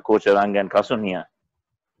Coach Eranga and Kasun here.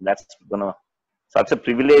 That's such a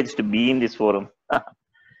privilege to be in this forum.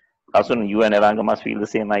 Kasun, you and Eranga must feel the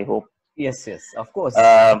same, I hope. Yes, of course.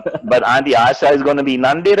 But Auntie Asha is going to be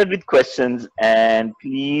inundated with questions, and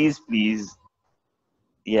please,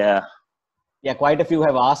 yeah, Yeah, quite a few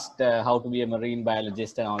have asked how to be a marine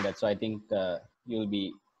biologist and all that. So I think you'll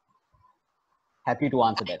be happy to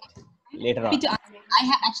answer that later on.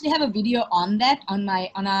 I actually have a video on that on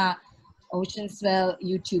our Ocean Swell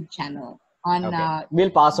YouTube channel. Okay.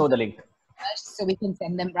 We'll pass over the link. So we can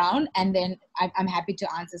send them round, and then I'm happy to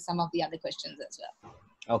answer some of the other questions as well.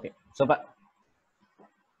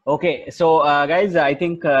 Okay. So guys, I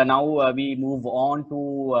think now we move on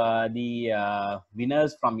to the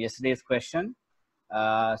winners from yesterday's question.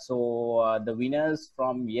 The winners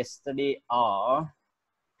from yesterday are,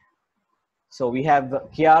 so we have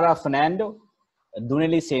Kiara Fernando,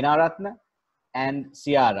 Duneli Senaratna, and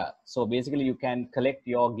Ciara. So basically you can collect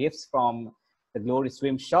your gifts from the Glory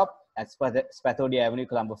Swim Shop at Spathodia Avenue,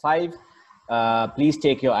 Colombo 5. Please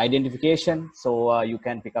take your identification so you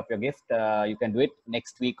can pick up your gift. You can do it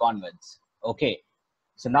next week onwards. Okay.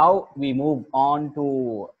 So now we move on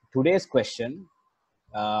to today's question,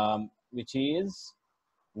 which is,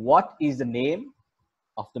 what is the name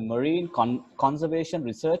of the Marine Conservation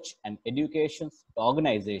Research and Education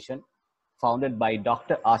Organization founded by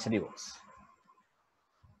Dr. Asha DeVos?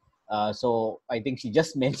 So I think she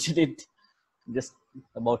just mentioned it just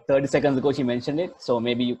about 30 seconds ago. She mentioned it. So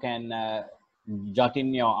maybe you can jot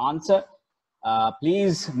in your answer.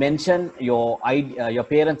 Please mention your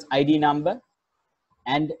parents' ID number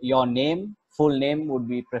and your name. Full name would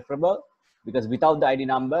be preferable, because without the ID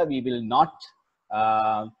number, we will not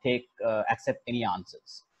accept any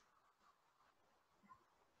answers.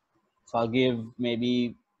 So I'll give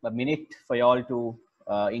maybe a minute for you all to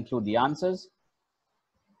include the answers.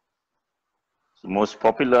 The most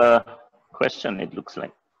popular question, it looks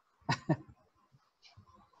like.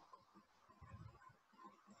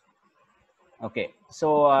 Okay,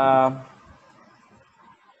 so I'd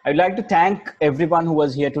like to thank everyone who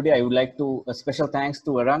was here today. I would like to special thanks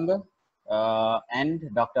to Eranga and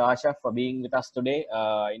Dr. Asha for being with us today.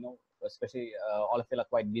 Especially all of you are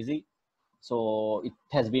quite busy, so it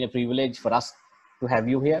has been a privilege for us to have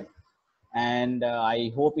you here. And I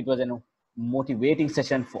hope it was a motivating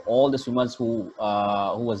session for all the swimmers who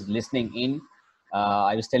was listening in.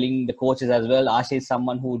 I was telling the coaches as well, Asha is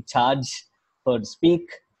someone who would charge her to speak,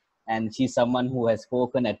 and she's someone who has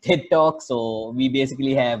spoken at TED Talk. So we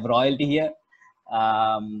basically have royalty here.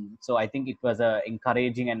 So I think it was an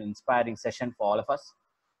encouraging and inspiring session for all of us.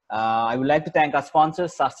 I would like to thank our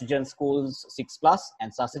sponsors, Sastijan Schools 6+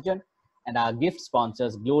 and Sastijan, and our gift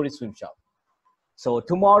sponsors, Glory Swim Shop. So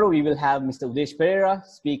tomorrow we will have Mr. Udesh Pereira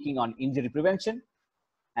speaking on injury prevention.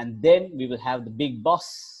 And then we will have the big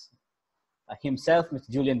boss himself,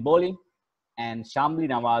 Mr. Julian Bowling, and Shambli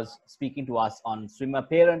Nawaz speaking to us on swimmer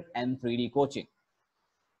parent and 3D coaching.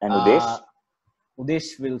 And Udesh?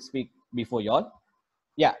 Udesh will speak before you all.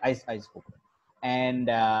 Yeah, I spoke.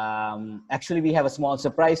 And actually we have a small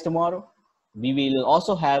surprise tomorrow. We will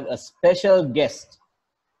also have a special guest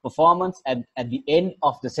performance at the end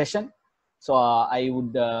of the session. So I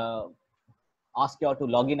would ask you all to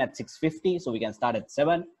log in at 6:50 so we can start at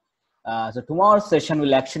 7. So tomorrow's session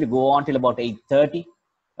will actually go on till about 8:30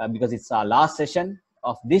 because it's our last session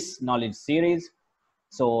of this knowledge series.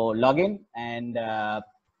 So log in and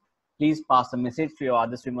please pass the message to your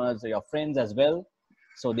other swimmers or your friends as well,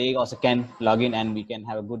 so they also can log in and we can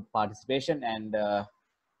have a good participation and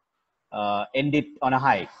end it on a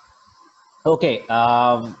high. Okay,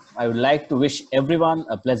 I would like to wish everyone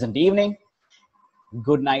a pleasant evening.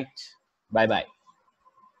 Good night. Bye-bye.